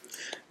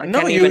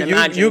no, can't even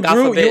imagine. You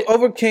grew, you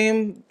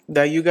overcame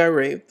that you got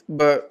raped,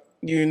 but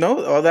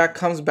all that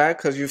comes back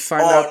because you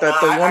find out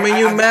that the woman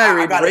you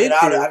married raped you.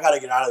 I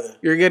gotta get out of there.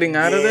 You're getting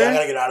out of there. I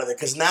gotta get out of there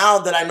because now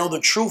that I know the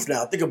truth,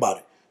 think about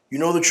it. You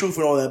know the truth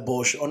and all that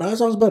bullshit. Oh, now that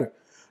sounds better.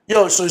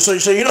 Yo, so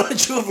you know the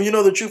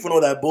truth, and all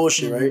that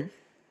bullshit, right?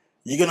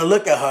 You're gonna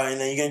look at her and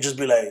then you're gonna just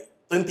be like,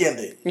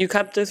 "Entiende?" You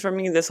kept this from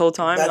me this whole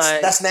time.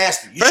 That's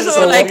nasty. First of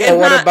all,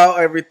 what about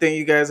everything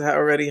you guys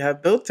already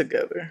have built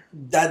together?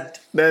 That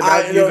you're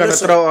gonna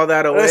throw all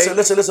that away.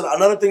 Listen.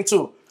 Another thing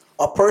too,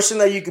 a person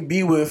that you could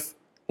be with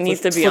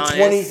needs to be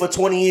honest for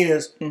 20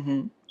 years.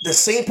 Mm-hmm. The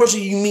same person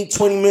you meet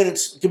 20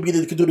 minutes could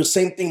do the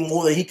same thing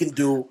more that he can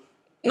do.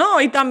 No,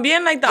 y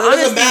también like the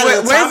honesty.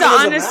 Where's the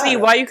honesty?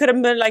 Why you could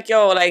have been like,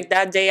 yo, like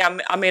that day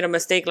I made a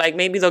mistake. Like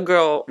maybe the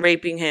girl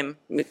raping him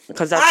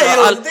because that's that's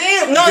a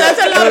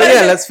lot.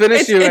 Yeah, let's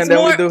finish you and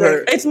then we do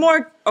her. It's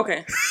more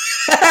okay.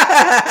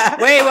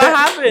 Wait, what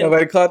happened?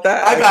 Nobody caught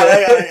that. I got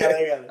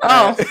it.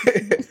 Oh,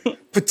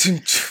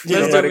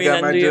 nobody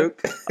got my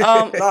joke.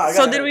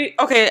 So did we?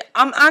 Okay,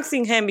 I'm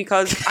asking him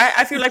because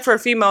I feel like for a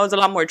female it's a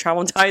lot more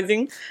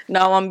traumatizing.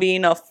 Now I'm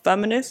being a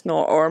feminist,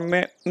 or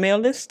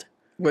maleist.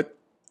 What?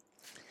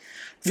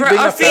 For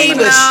a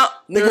female,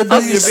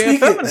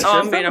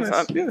 I'm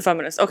being a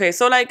feminist. Okay,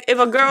 so like if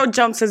a girl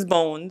jumps his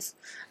bones,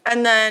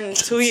 and then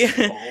 2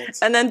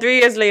 years, and then 3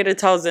 years later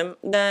tells him,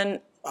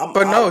 then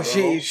But no,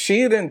 she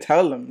didn't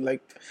tell him.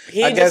 Like,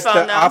 he I guess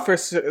the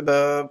officer,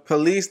 the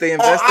police, they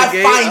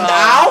investigate. I find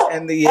out,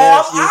 and I'm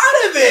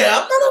out of there.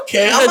 I'm not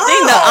okay.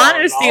 The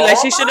honesty, like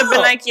she should have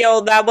been like,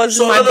 "Yo, that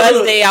wasn't my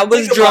best day. I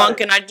was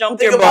drunk and I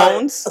jumped your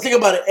bones." Think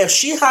about it. If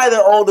she hid it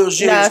all those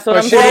years, that's what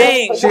I'm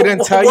saying. She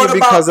didn't tell you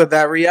because of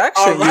that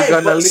reaction. Right,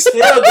 you're gonna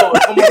still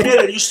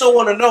though. You still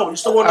want to know. You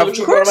still want to know what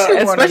you're going to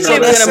know. Especially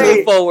if we're gonna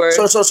move forward.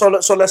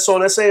 So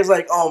let's say it's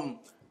like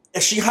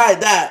if she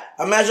hide that,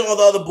 imagine all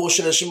the other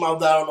bullshit that she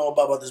mouthed out. I don't know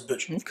about this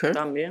bitch. Okay,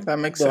 that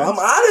makes sense. I'm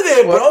out of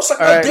there, bro. Don't suck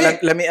my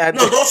dick. Let me add.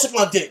 No, don't suck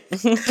my dick.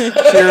 She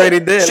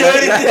already did.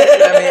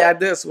 Let me add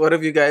this. What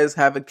if you guys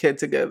have a kid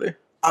together?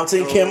 I'm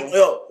taking Kim.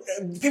 Yo,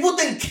 people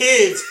think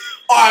kids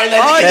are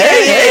like. Oh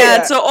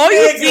yeah. So all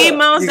you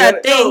females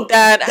that think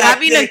that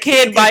having a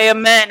kid by a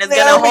man is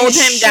gonna hold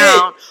him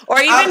down, or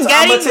even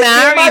getting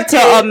married to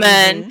a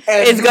man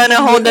is gonna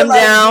hold them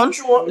down.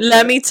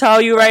 Let me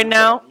tell you right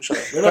now.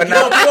 But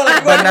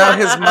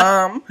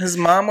now his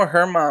mom or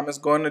her mom is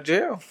going to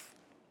jail,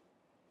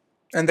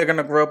 and they're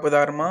gonna grow up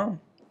without a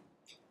mom.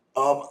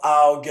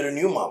 I'll get a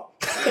new mom.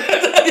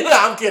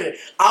 I'm kidding.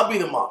 I'll be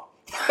the mom.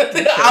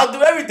 I'll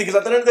do everything because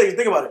at the end of the day, you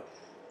think about it.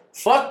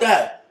 Fuck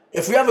that.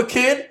 If we have a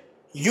kid,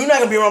 you're not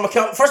gonna be around my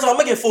account. First of all, I'm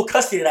gonna get full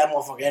custody of that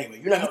motherfucker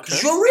anyway. You're not gonna.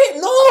 Cause you're rich.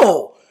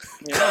 No.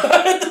 Yeah.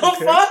 What the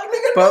fuck,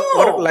 nigga? But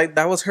no. Like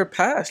that was her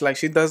past. Like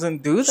she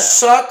doesn't do that.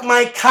 Suck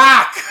my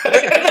cock.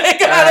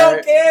 Nigga, I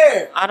don't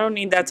care. I don't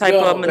need that type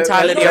of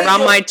mentality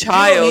around my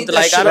child.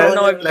 Like I don't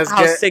know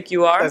how sick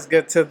you are. Let's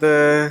get to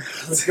the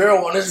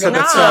girl one.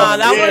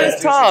 That one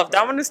is tough.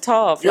 That one is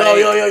tough. Yo.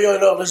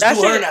 No, let's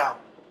do her now.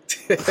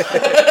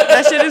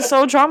 That shit is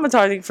so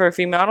traumatizing for a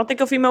female. I don't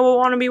think a female will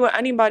want to be with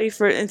anybody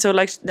until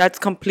like that's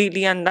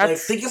completely and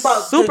that's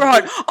super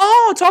hard.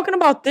 Oh, talking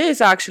about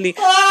this actually.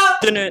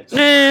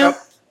 I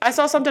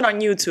saw something on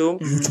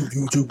YouTube.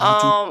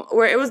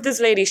 Where it was this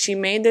lady. She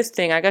made this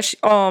thing. I guess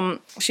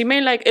she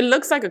made like it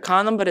looks like a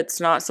condom, but it's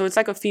not. So it's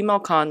like a female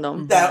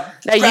condom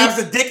that grabs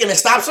the dick and it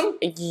stops him.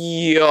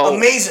 Yo,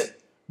 amazing.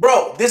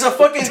 Bro, there's a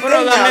fucking thing now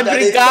I'm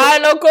excited.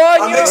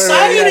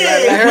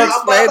 Let her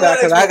explain that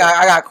because I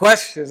got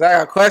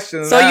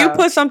questions. So you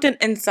put something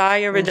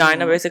inside your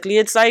vagina, basically.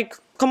 It's like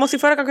como si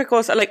fuera cualquier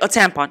cosa, like a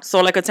tampon. So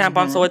like a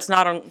tampon, so it's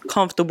not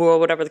uncomfortable or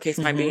whatever the case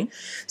might be.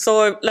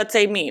 So let's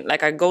say me,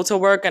 like I go to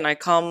work and I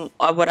come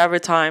at whatever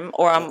time,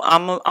 or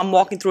I'm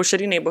walking through a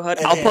shitty neighborhood.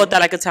 I'll put that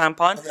like a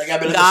tampon.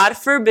 God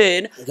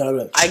forbid,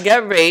 I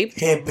get raped.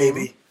 Hey,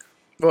 baby.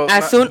 Well,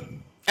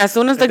 as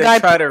soon as the guy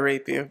try to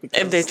rape you,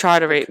 if they try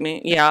to rape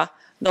me, yeah,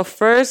 the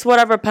first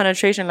whatever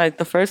penetration, like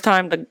the first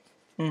time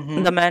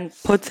the man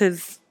puts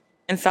his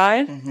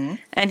inside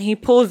and he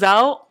pulls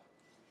out,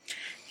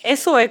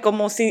 eso es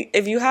como si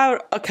if you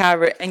have a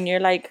carrot and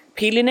you're like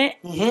peeling it,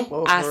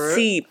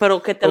 así, pero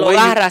que te lo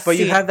agarra así. But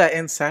you have that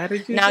inside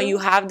of you. Now you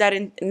have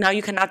that now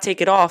you cannot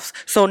take it off.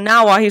 So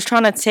now while he's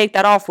trying to take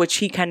that off, which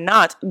he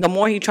cannot, the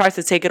more he tries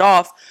to take it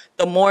off,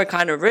 the more it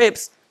kind of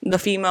rips. The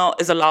female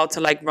is allowed to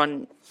like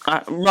make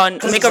a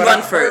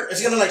run for it.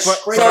 It's gonna like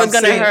scrape. So it's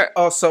gonna hurt.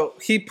 Oh, so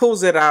he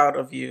pulls it out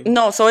of you.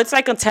 No, so it's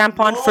like a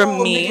tampon for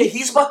me. Nigga,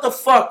 he's about to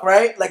fuck,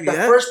 right? Like the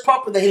first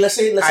pump that let's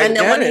say. I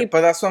get it,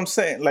 but that's what I'm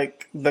saying.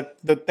 Like the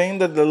thing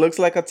that looks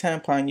like a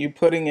tampon, you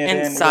putting it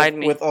inside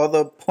me with all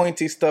the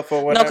pointy stuff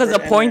or whatever. No, because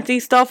the pointy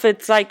stuff,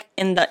 it's like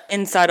in the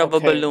inside of a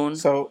balloon.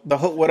 So the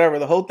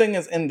whole thing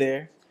is in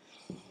there.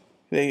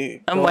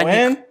 They go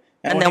in.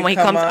 And then when he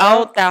comes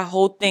out, that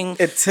whole thing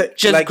just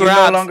like grabs.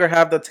 You no longer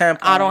have the tampon.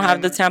 I don't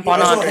have the tampon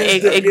on.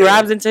 It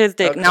grabs into his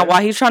dick. Okay. Now,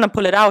 while he's trying to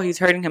pull it out, he's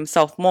hurting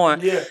himself more.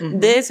 Yeah.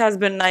 This has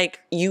been like,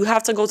 you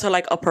have to go to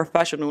like a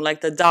professional, like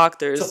the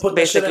doctors,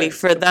 basically,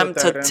 for them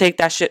to take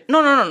that shit.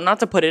 No, not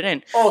to put it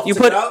in. Oh, you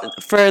put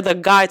for the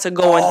guy to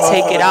go and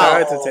take it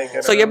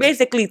out. So you're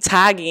basically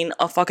tagging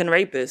a fucking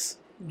rapist.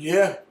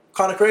 Yeah.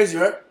 Kind of crazy,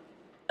 right?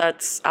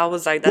 I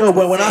was like, that's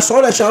when I saw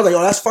that shit, I was like,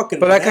 "Oh, that's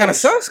fucking." But that kind of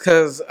sucks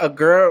because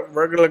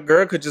regular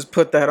girl, could just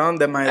put that on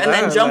them, and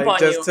then jump on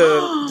just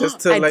you, just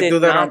to like do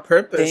that on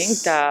purpose. Think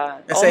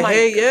that. And say,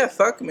 "Hey, yeah,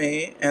 fuck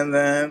me," and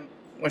then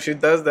when she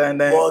does that, and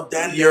then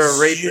you're a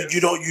rapist.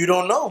 You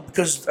don't know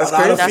because that's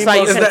crazy. That's why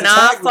you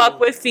cannot fuck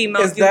with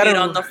females you meet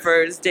on the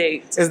first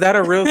date. Is that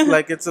a real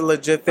like? It's a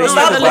legit thing. It's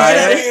not a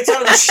legit thing.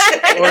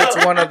 Or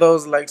it's one of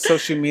those like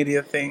social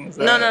media things.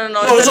 No.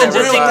 It's a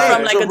legit thing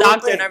from like a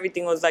doctor and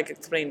everything was like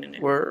explaining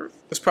it.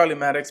 It's probably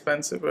mad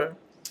expensive, bro.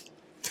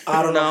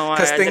 I don't know.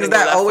 Because things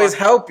that always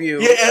help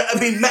you. Yeah, I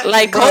mean,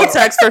 like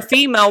Kotex for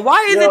female.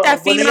 Why is it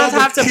that females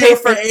have to pay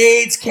for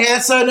AIDS,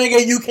 cancer,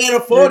 nigga? You can't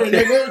afford it,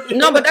 nigga.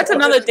 No, but that's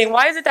another thing.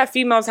 Why is it that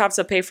females have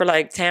to pay for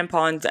like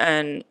tampons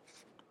and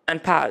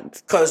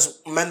pads? Because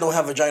men don't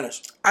have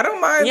vaginas. I don't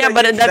mind. Yeah,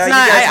 but that's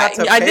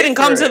not. I didn't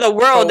come to the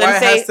world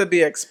and say it has to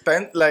be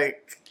expensive. Like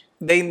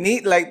they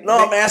need like. No,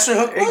 I'm answering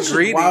her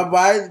question.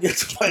 Why?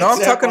 No,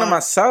 I'm talking to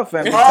myself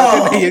and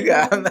talking to you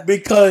guys.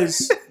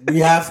 Because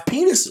we have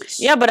penises.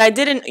 Yeah, but I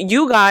didn't.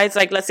 You guys,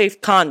 like, let's say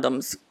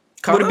condoms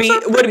would be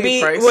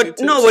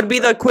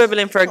the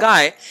equivalent for a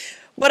guy.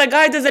 But a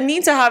guy doesn't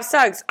need to have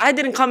sex. I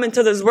didn't come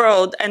into this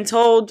world and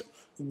told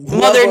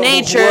Mother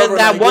Nature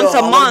that once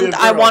a month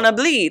I want to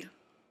bleed.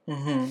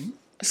 Mm-hmm.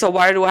 So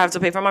why do I have to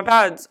pay for my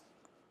pads?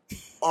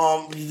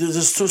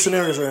 There's two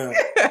scenarios right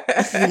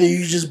now. Either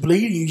you just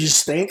bleed, you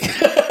just stink,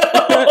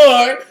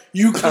 or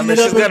you clean it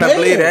up. She's gonna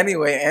bleed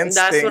anyway, and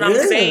that's stink. what I'm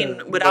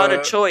saying. Without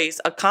a choice,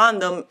 a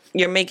condom,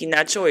 you're making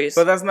that choice.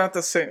 But that's not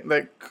the same.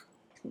 Like,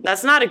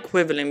 that's not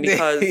equivalent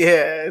because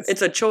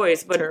it's a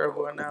choice. But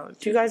terrible analogy.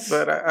 Do you guys?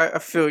 But I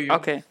feel you.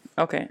 Okay.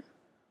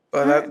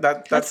 But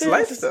that's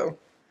life though.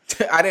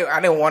 I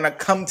didn't want to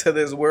come to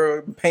this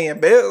world paying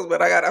bills,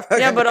 but I gotta.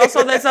 Yeah, but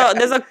also there's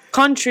a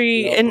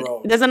country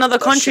there's another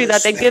country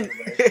that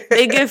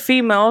they give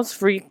females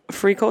free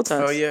quotas.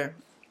 Oh yeah,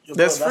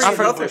 there's free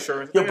health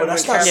insurance. Yo, but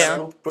that's not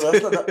stupid. But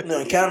that's not.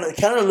 No,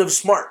 Canada lives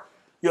smart.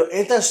 Yo,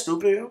 ain't that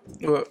stupid?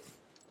 Yo? What?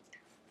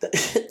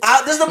 This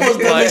is the most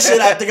dumbest shit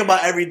I think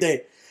about every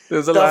day.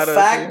 There's a lot of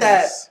fact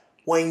that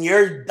when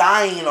you're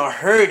dying or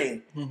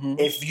hurting,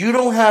 if you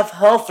don't have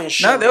health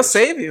insurance, no, they'll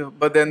save you,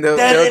 but then they'll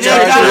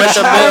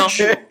charge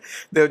you.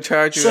 They'll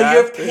charge you. So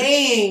you're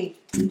paying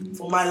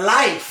for my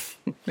life.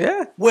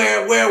 Yeah.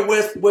 Where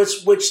with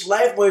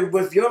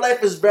your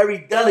life is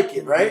very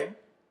delicate, right?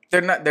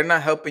 They're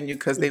not helping you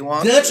because they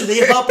want. Literally,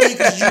 they're helping you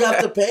because you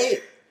have to pay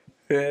it.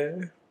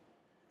 Yeah.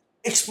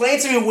 Explain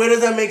to me, where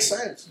does that make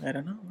sense? I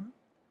don't know.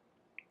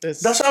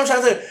 That's what I'm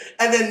trying to say.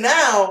 And then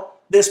now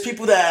there's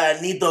people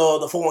that need the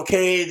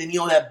 401k, they need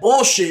all that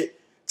bullshit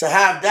to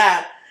have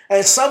that.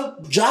 And some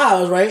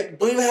jobs, right,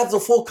 don't even have the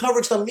full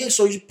coverage to me,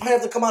 so you probably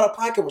have to come out of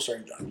pocket with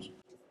certain jobs.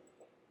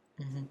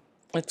 Mm-hmm.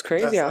 It's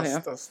crazy out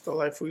here. That's the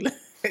life we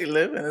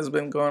live, and it's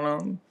been going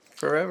on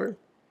forever.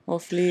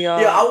 Hopefully,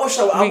 I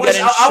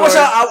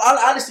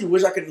honestly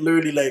wish I could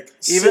literally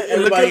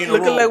even look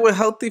at like with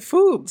healthy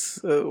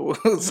foods.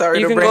 Sorry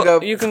to bring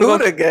up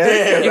food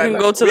again. You can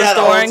go to the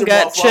store and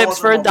get chips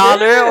for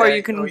 $1, or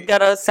you can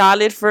get a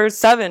salad for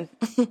 $7.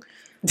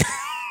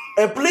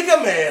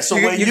 Explícame. So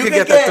you can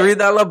get the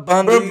 $3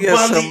 bundle. You get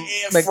some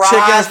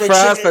McChicken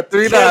fries for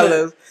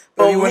 $3.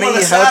 But you want to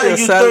eat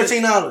healthy, you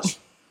 $13.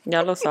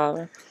 Ya lo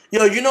sabe.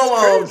 Yo, you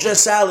know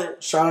Just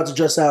Salad. Shout out to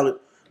Just Salad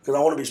because I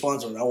want to be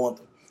sponsored. I want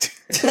them.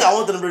 I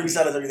want them to bring me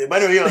salads every day.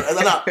 But anyway,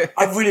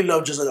 I really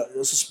love Just Salad.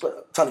 It's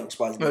a ton of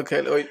spicy.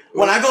 Okay.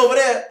 When I go over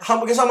there,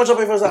 guess how much I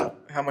pay for a salad?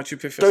 How much you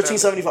pay for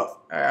 $13.75. All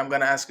right, I'm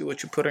gonna ask you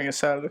what you put on your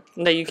salad.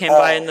 That you can't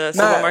buy in the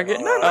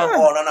supermarket. No.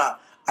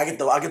 I get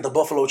the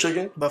buffalo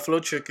chicken. Buffalo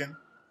chicken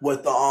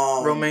with the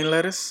romaine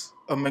lettuce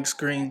or mixed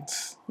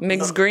greens.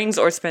 Mixed greens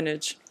or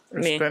spinach.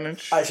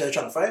 Spinach. I said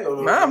trying to fight.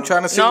 Nah, I'm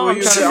trying to see what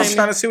you say. I'm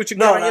trying to see what you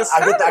got on your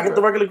salad. I get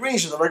the regular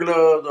greens, the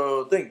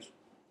regular things.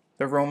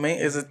 The romaine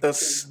is it the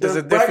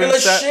different regular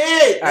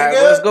shit? All right,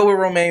 let's go with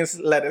romaine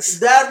lettuce.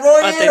 That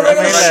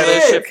regular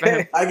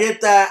shit. I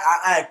get that.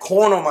 I add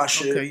corn on my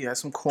shit. Okay, yeah,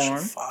 some corn.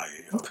 Fire.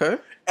 Okay.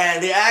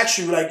 And they ask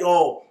you like,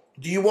 oh,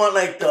 do you want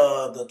like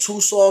the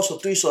 2 sauce or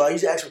 3 sauce? I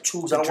usually ask for 2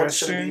 because I don't want it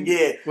to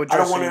be I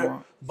don't want it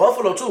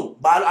buffalo too,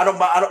 but I don't.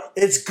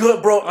 It's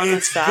good, bro.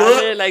 It's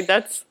good. Like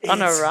that's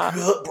on a rock.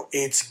 Good, bro.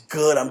 It's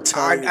good. I'm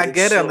telling you. I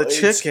get it on the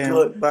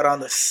chicken, but on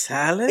the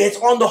salad, it's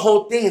on the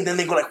whole thing. And then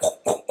they go like.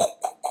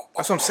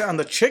 That's what I'm saying on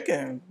the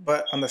chicken,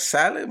 but on the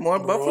salad, more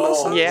buffalo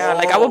sauce. Yeah,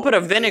 like I would put a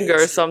vinegar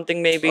or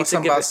something maybe or to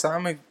some give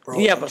balsamic it.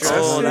 Yeah, but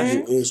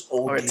dressing is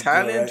or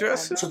Italian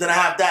dressing. So then I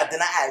have that.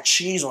 Then I add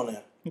cheese on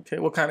it. Okay,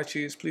 what kind of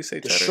cheese? Please say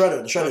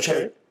cheddar. The shredded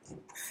cheddar.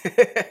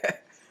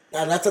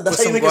 That's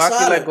how you make a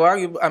salad. Like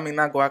guac? I mean,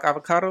 not guac,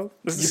 avocado.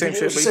 It's the same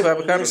shit, but you put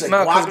avocado.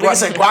 No,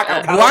 because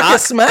guac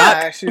is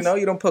smash. You know,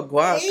 you don't put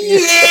guac.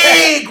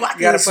 Yeah, guac.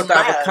 You gotta put the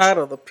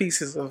avocado, the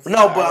pieces of.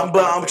 No, but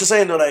I'm just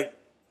saying though, like.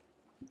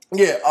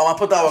 Yeah, I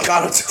put the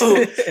avocado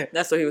too.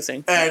 That's what he was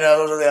saying. And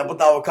I put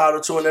the avocado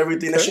too and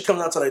everything. Okay. That shit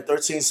comes out to like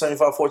 $13.75,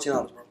 $14,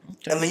 bro.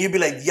 Okay. And then you'd be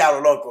like,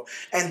 diablo loco.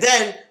 And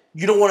then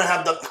you don't want to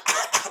have the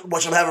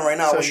what I'm having right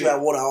now. I wish you had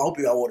water. I hope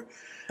you got water.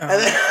 And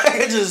then I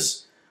could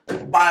just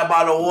buy a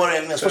bottle of water,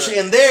 and especially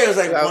in there, it's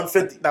like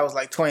 $150. That was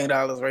like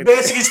 $20 right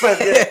basically spent.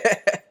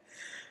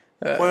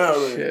 Yeah.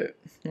 Shit.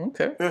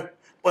 Okay. Yeah.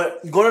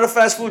 But go to the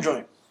fast food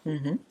joint.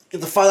 Mm-hmm.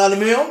 Get the $5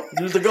 meal.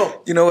 You need to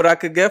go. You know what I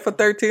could get for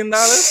 $13?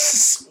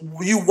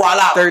 You wild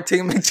out.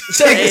 13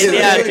 McChickens.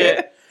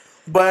 Yeah.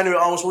 But anyway,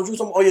 what you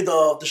talking? Oh yeah,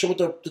 the shit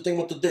with the thing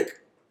with the dick.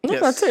 No,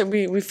 that's it.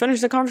 We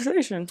finished the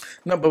conversation.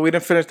 No, but we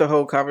didn't finish the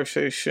whole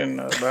conversation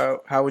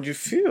about how would you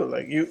feel?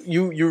 Like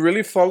you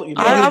really fall. You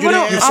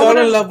fall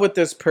in love with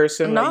this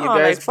person. No, like you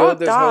guys build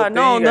this whole thing.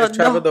 You guys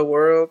travel the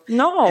world.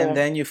 No, and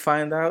then you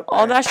find out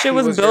all that shit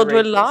was built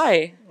with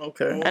lie.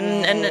 Okay.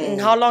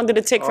 And how long did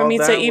it take for me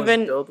to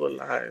even? Built with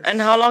lies.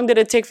 And how long did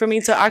it take for me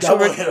to actually?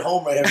 That one hit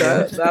home right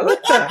here. I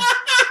like that.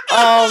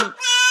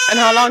 And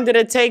how long did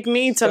it take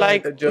me to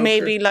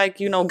maybe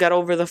get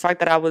over the fact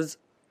that I was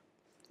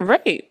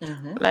raped?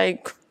 Mm-hmm.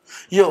 Like,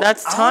 yo,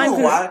 that's time. I don't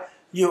know why.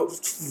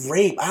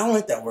 Rape. I don't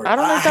like that word. I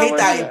don't like that hate word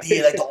that either.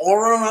 idea. Like the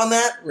aura around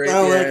that. Rape, I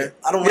don't like it.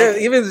 I don't like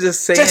it. Even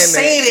just saying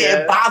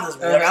it bothers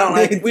me. Like, I don't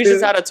like it. We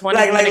just had a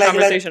 20-minute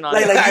conversation on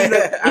it.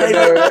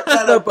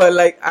 I know. But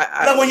like,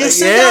 like when you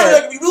say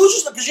that, like, we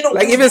was just because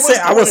like even say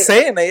I was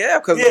saying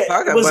it, because it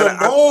was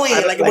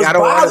annoying. Like it was I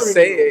don't want to bothering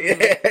say you.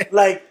 it.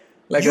 Like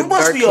you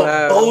must be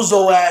a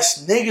bozo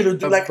ass nigga to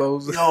do like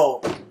bozo. yo.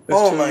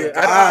 Oh my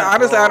god!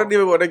 Honestly, I don't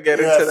even want to get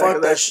into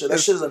fuck that shit. That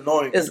shit is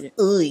annoying. It's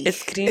ooey.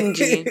 It's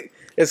cringy.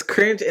 It's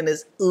cringe and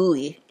it's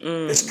ooey.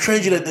 It's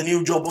cringy like the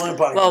new Joe Budden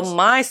podcast. Well,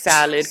 my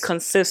salad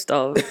consists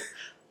of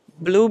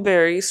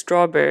blueberries,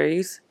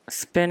 strawberries,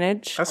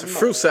 spinach. That's a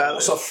fruit salad.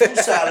 It's a fruit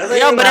salad.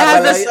 Yeah, but it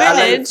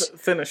has the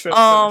Finish.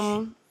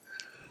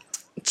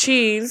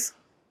 Cheese.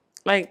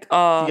 Like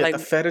the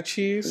feta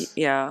cheese,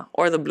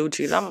 or the blue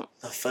cheese. The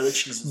feta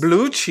cheese.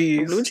 Blue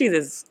cheese. Blue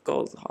cheese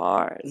goes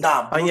hard.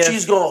 Nah, blue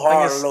cheese go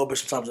hard a little bit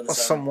sometimes in the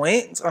salad. Some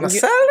wings on a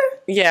salad.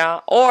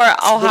 Yeah, or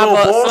I'll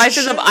have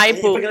slices of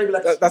aipo.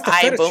 That's the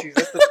feta cheese.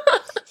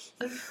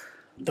 That's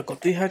the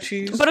cotija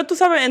cheese. Pero tú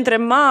sabes, entre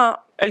más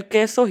el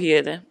queso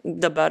hiede,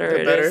 the better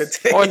it is.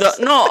 Or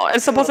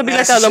it's supposed to be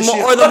like that. The more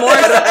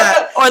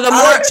I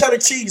like cheddar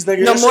cheese,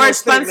 nigga. The more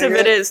expensive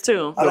it is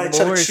too. I like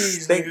cheddar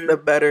cheese, nigga. The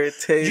better it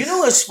tastes. You know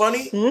what's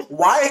funny?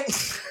 Why?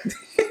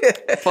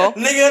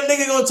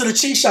 nigga going to the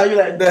cheese shop, you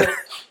like,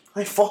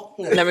 I fuck.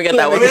 Let me get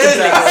that one.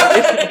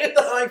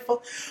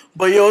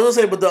 But yo, I was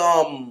gonna say, but the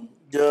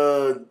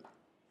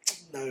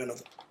no, I got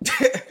nothing.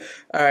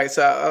 All right,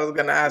 so I was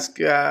gonna ask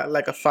you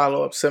like a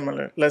follow up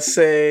similar. Let's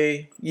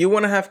say you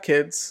want to have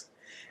kids,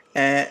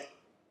 and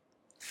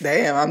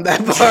damn, I'm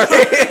that far.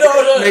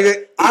 no,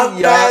 nigga,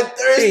 I'm that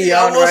thirsty.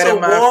 I want some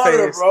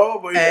water,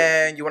 bro.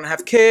 And you want to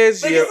have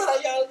kids.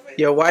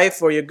 Your wife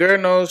or your girl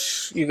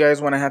knows you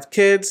guys want to have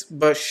kids,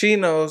 but she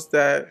knows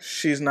that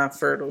she's not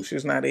fertile.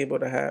 She's not able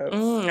to have.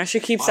 And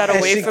she keeps that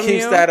away from you. She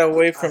keeps that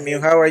away from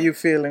you. How are you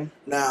feeling?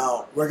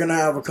 Now we're gonna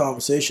have a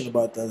conversation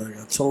about that. Like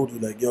I told you,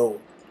 like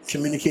yo.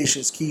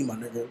 Communication is key, my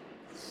nigga.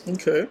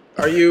 Okay.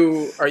 Are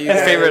you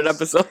favorite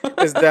episode?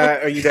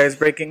 Are you guys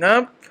breaking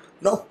up?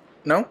 No.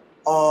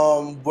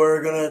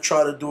 We're gonna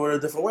try to do it a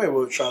different way.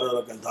 We'll try to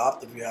like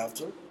adopt if we have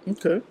to.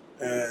 Okay.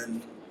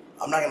 And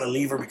I'm not gonna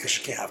leave her because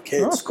she can't have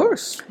kids. No, of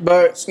course.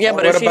 But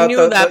but if she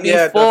knew that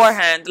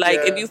beforehand,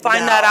 if you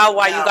find that out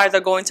while you guys are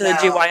going to the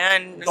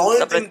GYN,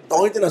 the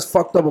only thing that's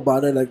fucked up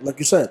about it, like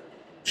you said,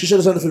 she should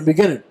have said it from the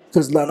beginning.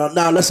 Because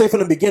now, let's say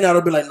from the beginning,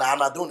 I'd be like, nah, I'm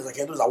not doing this. I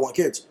can't do this. I want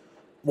kids.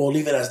 We'll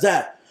leave it as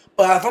that.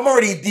 But if I'm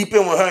already deep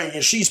in with her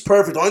and she's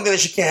perfect, the only thing that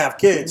she can't have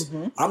kids,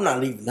 I'm not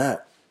leaving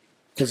that.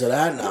 Because of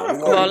that now.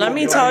 Well, let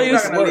me tell you.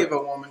 You're not going to leave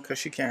a woman because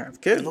she can't have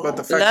kids. No. But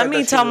the fact let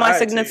me tell my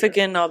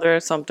significant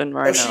other something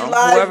right now.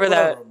 Lies, whoever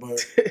that.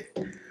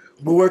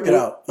 We'll work it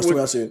out. That's what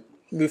I said.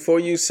 Before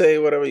you say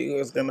whatever you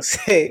was going to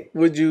say,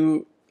 would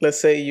you...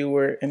 Let's say you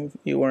were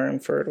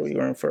infertile,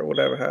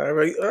 whatever,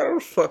 however. Oh,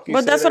 fuck you.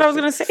 But that's what I was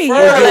going to say.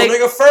 Fertile,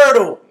 nigga,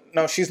 fertile.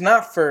 No, she's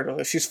not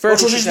fertile. If she's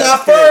fertile, she's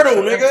not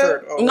fertile,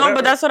 nigga. No,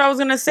 but that's what I was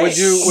gonna say. Would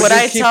you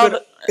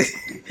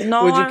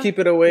keep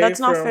it away? That's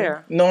not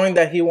fair. Knowing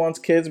that he wants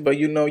kids, but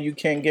you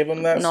can't give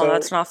him that. No,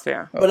 that's not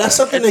fair. But that's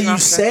something that you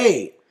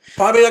say.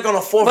 Probably like on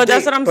a fourth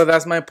date. But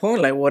that's my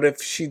point. Like, what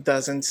if she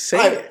doesn't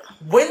say it?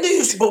 When do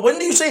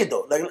you say it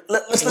though? Like,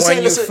 let's say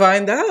when you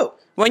find out.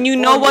 When you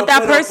know what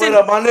that person,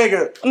 my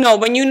nigga. No,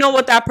 when you know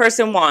what that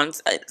person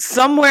wants,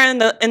 somewhere in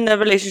the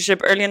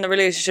relationship, early in the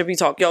relationship, you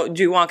talk. Yo,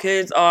 do you want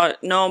kids? No,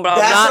 blah blah.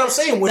 That's what I'm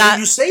saying. When do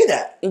you say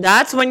that?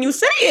 That's when you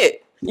say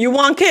it. You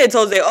want kids,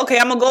 Jose. Okay,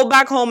 I'm gonna go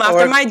back home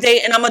after my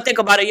date, and I'm gonna think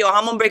about it. Yo,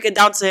 I'm gonna break it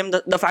down to him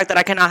the fact that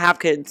I cannot have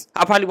kids.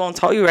 I probably won't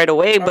tell you right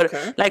away, but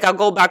I'll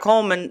go back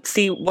home and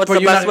see what's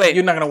the best way.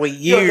 You're not gonna wait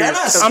years. You're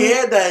not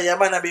scared that you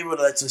might not be able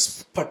to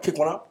just pick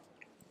one up.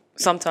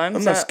 Sometimes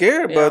I'm not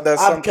scared, but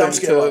that's something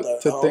to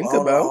think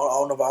about.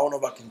 I don't know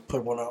if I can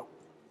put one out.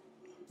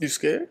 You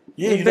scared?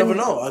 Yeah, you never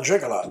know. I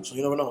drink a lot, so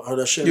you never know how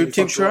that shit. You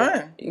keep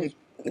trying.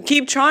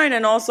 Keep trying,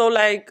 and also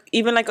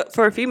even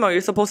for a female,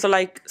 you're supposed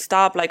to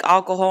stop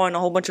alcohol and a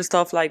whole bunch of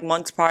stuff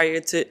months prior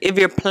to if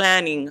you're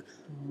planning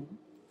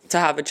to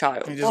have a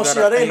child. You just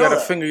gotta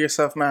finger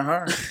yourself man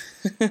hard.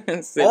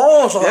 That's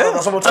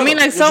what I'm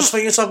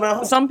saying.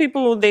 Some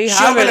people they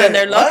have it and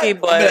they're lucky,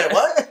 but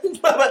what?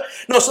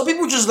 No, some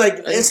people just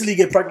instantly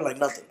get pregnant like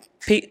nothing.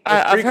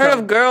 I've heard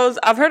of girls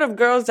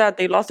that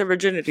they lost their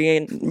virginity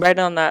and right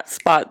on that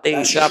spot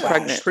they got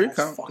pregnant.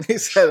 Pre-cum. He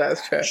said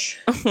that's trash.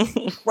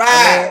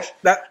 Right.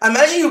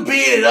 Imagine you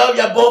beating it up.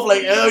 Y'all both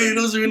you're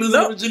losing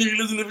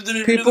the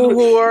virginity. People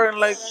who are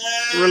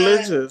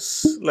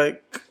religious, they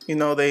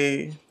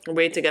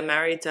wait to get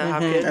married to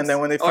have kids, and then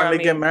when they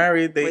finally get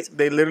married,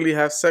 they literally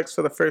have sex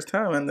for the first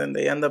time, and then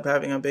they end up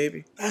having a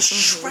baby.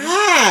 That's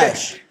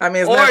trash. I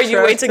mean, or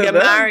you wait to get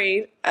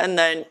married, and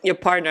then your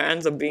partner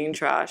ends up being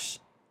trash.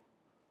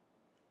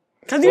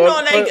 Because you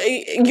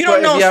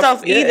don't know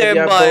stuff either,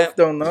 but both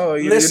don't know.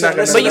 But you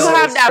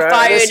have that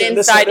fire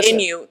inside in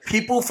you.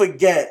 People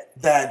forget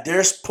that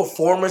there's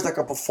performers that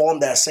can perform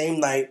that same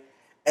night,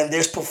 and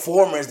there's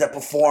performers that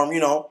perform, a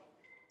little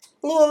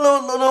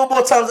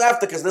more times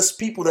after. Because there's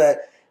people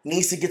that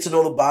needs to get to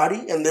know the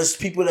body, and there's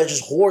people that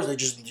just whores that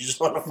just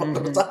want to fuck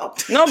the top.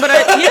 No, but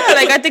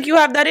I think you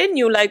have that in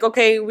you. Like,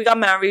 okay, we got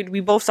married, we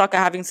both suck at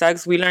having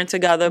sex, we learn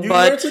together.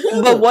 But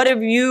what if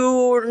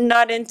you're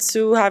not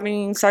into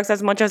having sex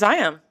as much as I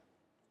am?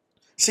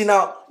 See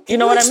now, you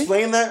know what I mean?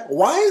 Explain that.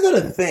 Why is that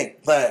a thing?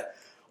 That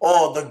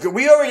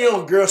we already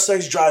know girl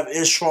sex drive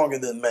is stronger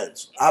than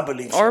men's. I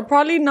believe so. Or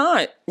probably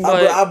not.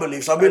 I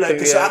believe so. I be times I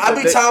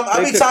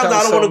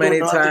don't want to do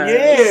nothing.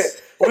 Yeah.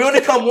 We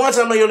only come once,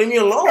 I'm like, yo, leave me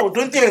alone. ¿Tú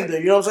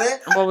entiendes? You know what I'm saying?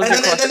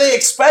 And then they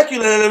expect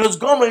you that let's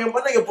go, man. No,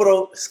 but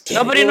no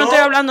estoy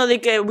hablando de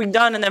que we're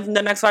done and then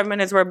the next 5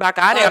 minutes we're back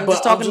at it. I'm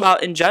just talking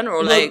about in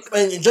general.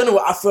 In general,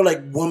 I feel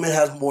like women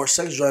have more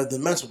sex drive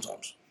than men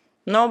sometimes.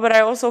 No, but I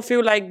also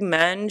feel like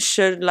men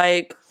should,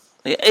 like,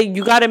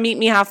 you got to meet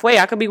me halfway.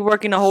 I could be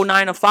working a whole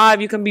 9 to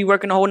 5. You can be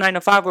working a whole 9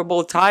 to 5. We're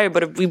both tired,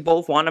 but if we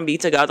both want to be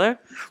together,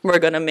 we're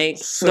going to make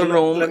the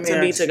room to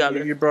be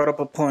together. You brought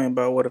up a point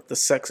about what if the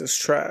sex is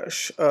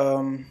trash.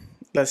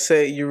 Let's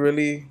say you're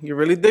really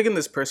digging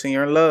this person,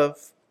 you're in love,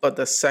 but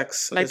the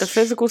sex the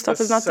physical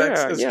stuff is not there.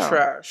 The sex is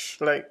trash.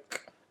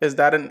 Like, is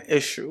that an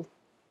issue?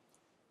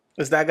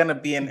 Is that going to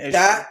be an issue?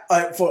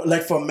 That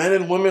for men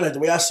and women, like the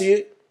way I see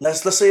it,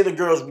 Let's say the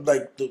girls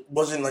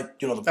wasn't like,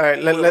 you know. All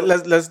right,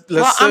 let's.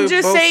 Well, I'm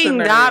just saying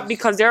that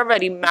because they're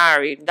already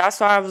married.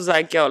 That's why I was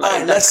like, yo,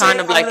 like, that's kind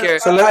of like your.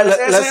 So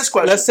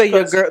let's say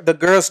the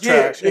girl's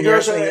trash. The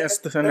girl's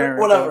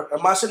scenario. Whatever.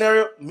 In my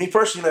scenario, me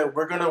personally, like,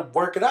 we're gonna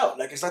work it out.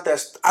 Like, it's not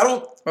that. I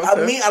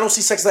don't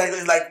see sex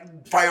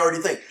like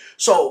priority thing.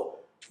 So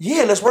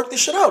yeah, let's work this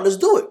shit out. Let's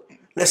do it.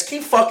 Let's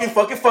keep fucking.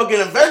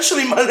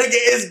 Eventually, my nigga,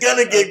 is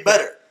gonna get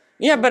better.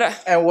 Yeah,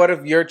 but and what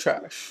if you're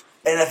trash?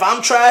 And if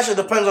I'm trash, it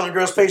depends on the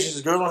girl's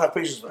patience. Girls don't have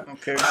patience, man.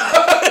 Okay.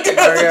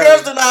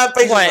 Girls do not have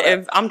patience. What,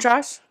 if I'm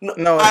trash?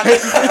 No, I'm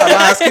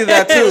asking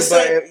that too.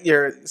 But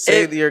your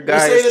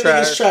guy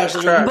is trash.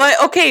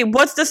 But okay,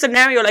 what's the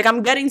scenario? Like,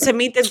 I'm getting to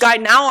meet this guy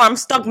now, or I'm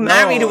stuck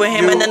married with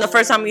him, and then the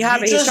first time we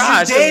have it, he's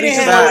trash. You're dating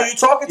him, you're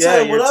talking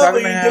to him, whatever.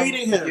 You're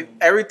dating him.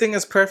 Everything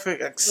is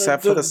perfect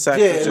except for the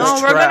sex. No,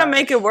 we're gonna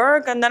make it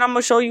work, and then I'm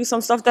gonna show you some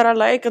stuff that I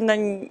like, and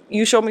then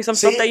you show me some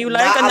stuff that you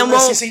like, and then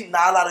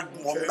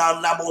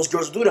not most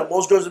girls do that.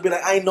 Most girls would be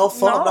like, I ain't no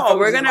fun. No,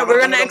 we're gonna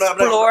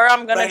explore.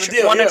 I'm gonna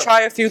want to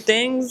try a few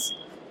things.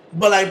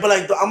 But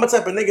I'm a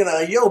type of nigga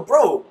that, yo,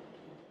 bro,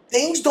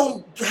 things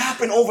don't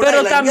happen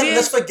overnight. Like,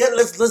 let's forget.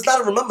 Let's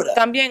not remember that.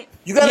 También,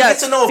 you gotta get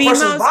to know a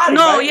person's body.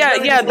 No, right?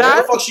 That. What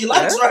the fuck she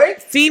likes,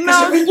 right?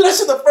 Females. If you do that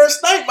shit the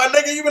first night, my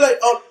nigga, you be like,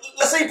 oh,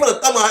 let's say you put a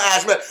thumb on her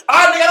ass, man. Nigga,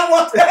 I don't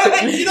want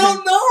that. You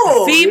don't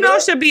know.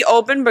 Females should be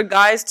open, but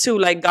guys too.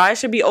 Like, guys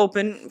should be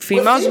open.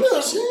 Females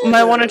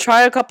might want to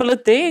try a couple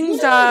of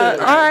things. All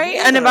right,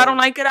 and if I don't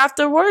like it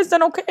afterwards,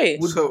 then okay.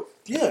 So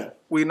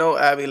we know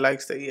Abby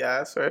likes to eat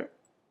ass, right?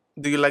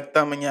 Do you like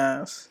thumb in your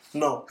ass?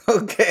 No.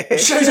 Okay. I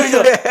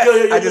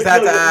just had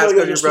to ask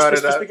because you brought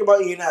it up. Speaking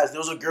about eating ass, there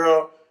was a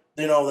girl,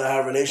 that I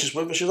had a relationship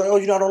with, and she was like, oh,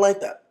 I don't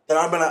like that. Then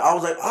I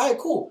was like, all right,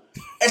 cool.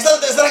 It's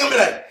not gonna be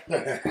like,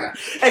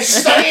 and she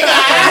started eating her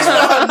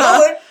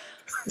ass.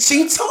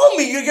 She told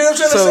me, you get what I'm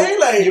trying to say?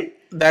 Like,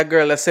 that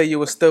girl, let's say you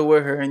were still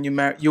with her and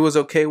you was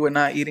okay with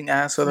not eating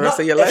ass for the rest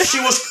of your life? She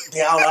was,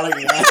 I don't like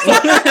eating ass.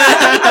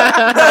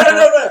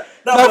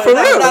 No, for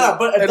real.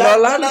 But in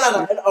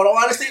all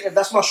honesty, if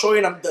that's my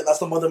shorty and that's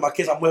the mother of my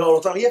kids, I'm with her all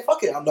the time. Yeah,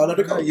 fuck it. I'm not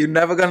letting her go. You're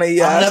never gonna eat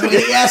ass. I'm never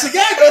gonna eat ass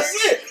again. That's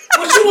it.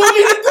 What you want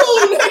me to do,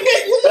 nigga?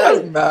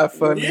 That's not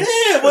funny.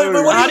 Yeah, but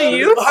how do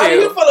you feel? How do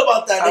you feel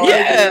about that?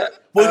 Yeah.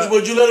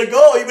 Would you let it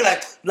go? Or you be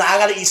like, nah, I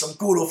gotta eat some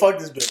kudo. Fuck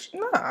this bitch.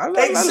 Nah, I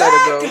let it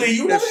go.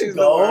 You let it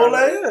go.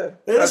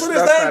 That's what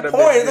it's that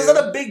point. That's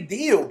not a big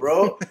deal,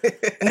 bro.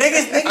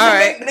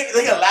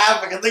 niggas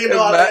laugh because they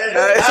know how to.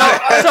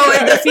 So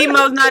if the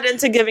female's not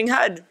into giving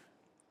head,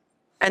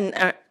 and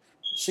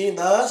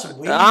that's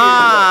weird.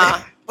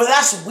 But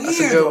that's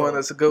weird.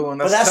 That's a good one.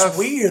 But that's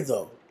weird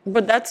though.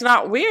 But that's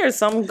not weird.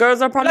 Some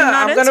girls are probably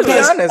not into it. I'm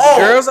gonna be honest.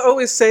 Girls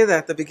always say that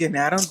at the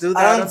beginning. I don't do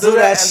that. I don't do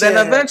that. And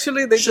then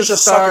eventually they just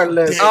start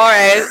listening. All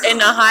right.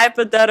 In a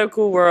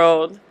hypothetical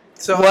world,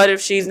 so what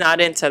if she's not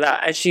into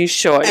that and she's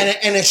short?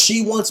 And if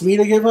she wants me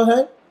to give her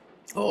head?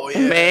 Oh yeah.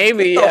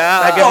 Maybe,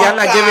 yeah.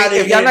 Like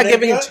if y'all not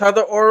giving each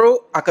other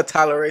oral, I could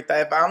tolerate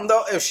that.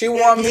 If she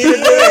want me to do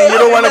it and you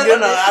don't want to give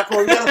me,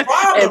 we have a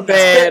problem. We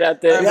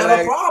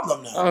have a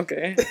problem now.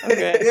 Okay.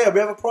 Yeah, we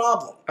have a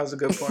problem. That was a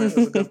good point.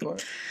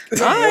 All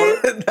right.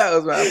 That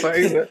was my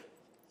point.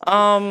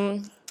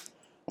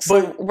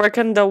 So where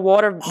can the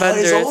water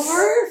vendors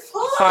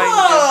find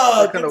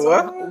where can the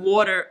what?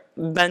 Water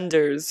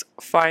vendors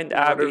find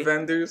Abby? Water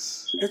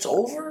vendors? It's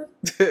over?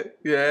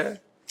 Yeah.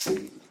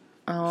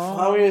 Oh.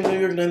 How are you in New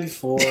York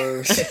 94?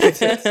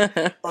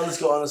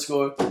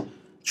 underscore.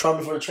 Trump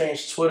before the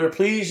change. Twitter,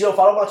 please,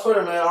 follow my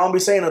Twitter, man. I don't be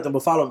saying nothing,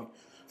 but follow me.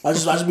 I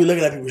just be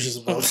looking at people shit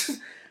sometimes.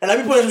 And I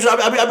be putting some shit.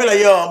 I be like,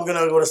 yo, I'm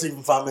gonna go to sleep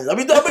in 5 minutes. I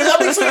be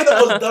saying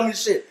the most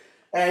dumbest shit.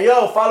 And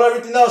follow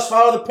everything else.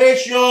 Follow the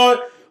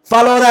Patreon.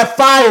 Follow that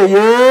fire,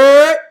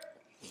 yeah.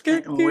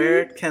 And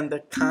where can the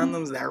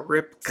condoms that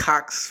rip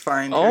cocks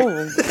find you?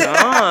 Oh,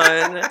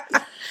 God.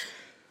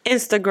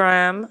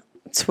 Instagram,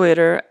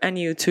 Twitter, and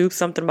YouTube.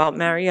 Something about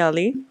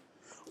Marielle.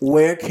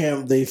 Where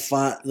can they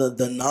find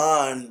the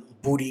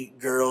non-booty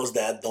girls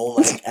that don't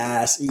like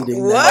ass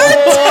eating? What?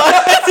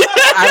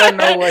 I don't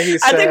know what he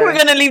said. I think we're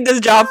going to leave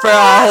this job for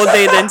a whole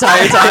day the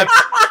entire time.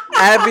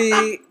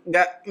 Abby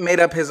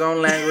made up his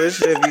own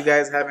language, if you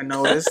guys haven't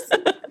noticed.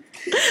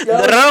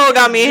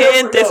 Droga, mi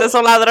gente, esa es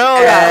la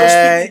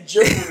droga.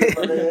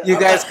 You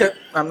guys could.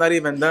 I'm not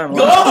even done.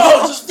 No,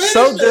 just finish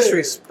so it.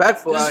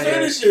 Disrespectful Just out here.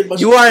 finish it,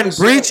 You are in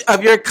breach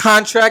of your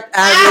contract,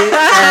 Abby.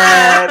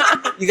 And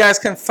you guys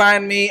can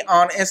find me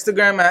on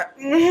Instagram at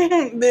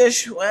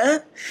Bish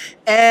what?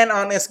 And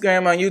on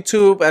Instagram, on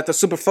YouTube at the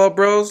Super Folk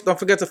Bros. Don't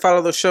forget to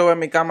follow the show at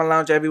Mikama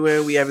Lounge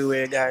everywhere. We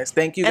everywhere, guys.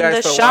 Thank you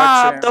guys for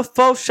watching. The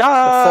faux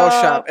shop. The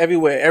faux shop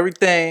everywhere.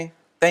 Everything.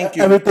 Thank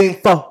you.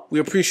 Everything fun. We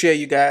appreciate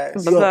you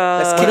guys.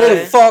 Bye-bye. Let's keep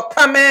it for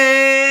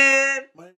coming.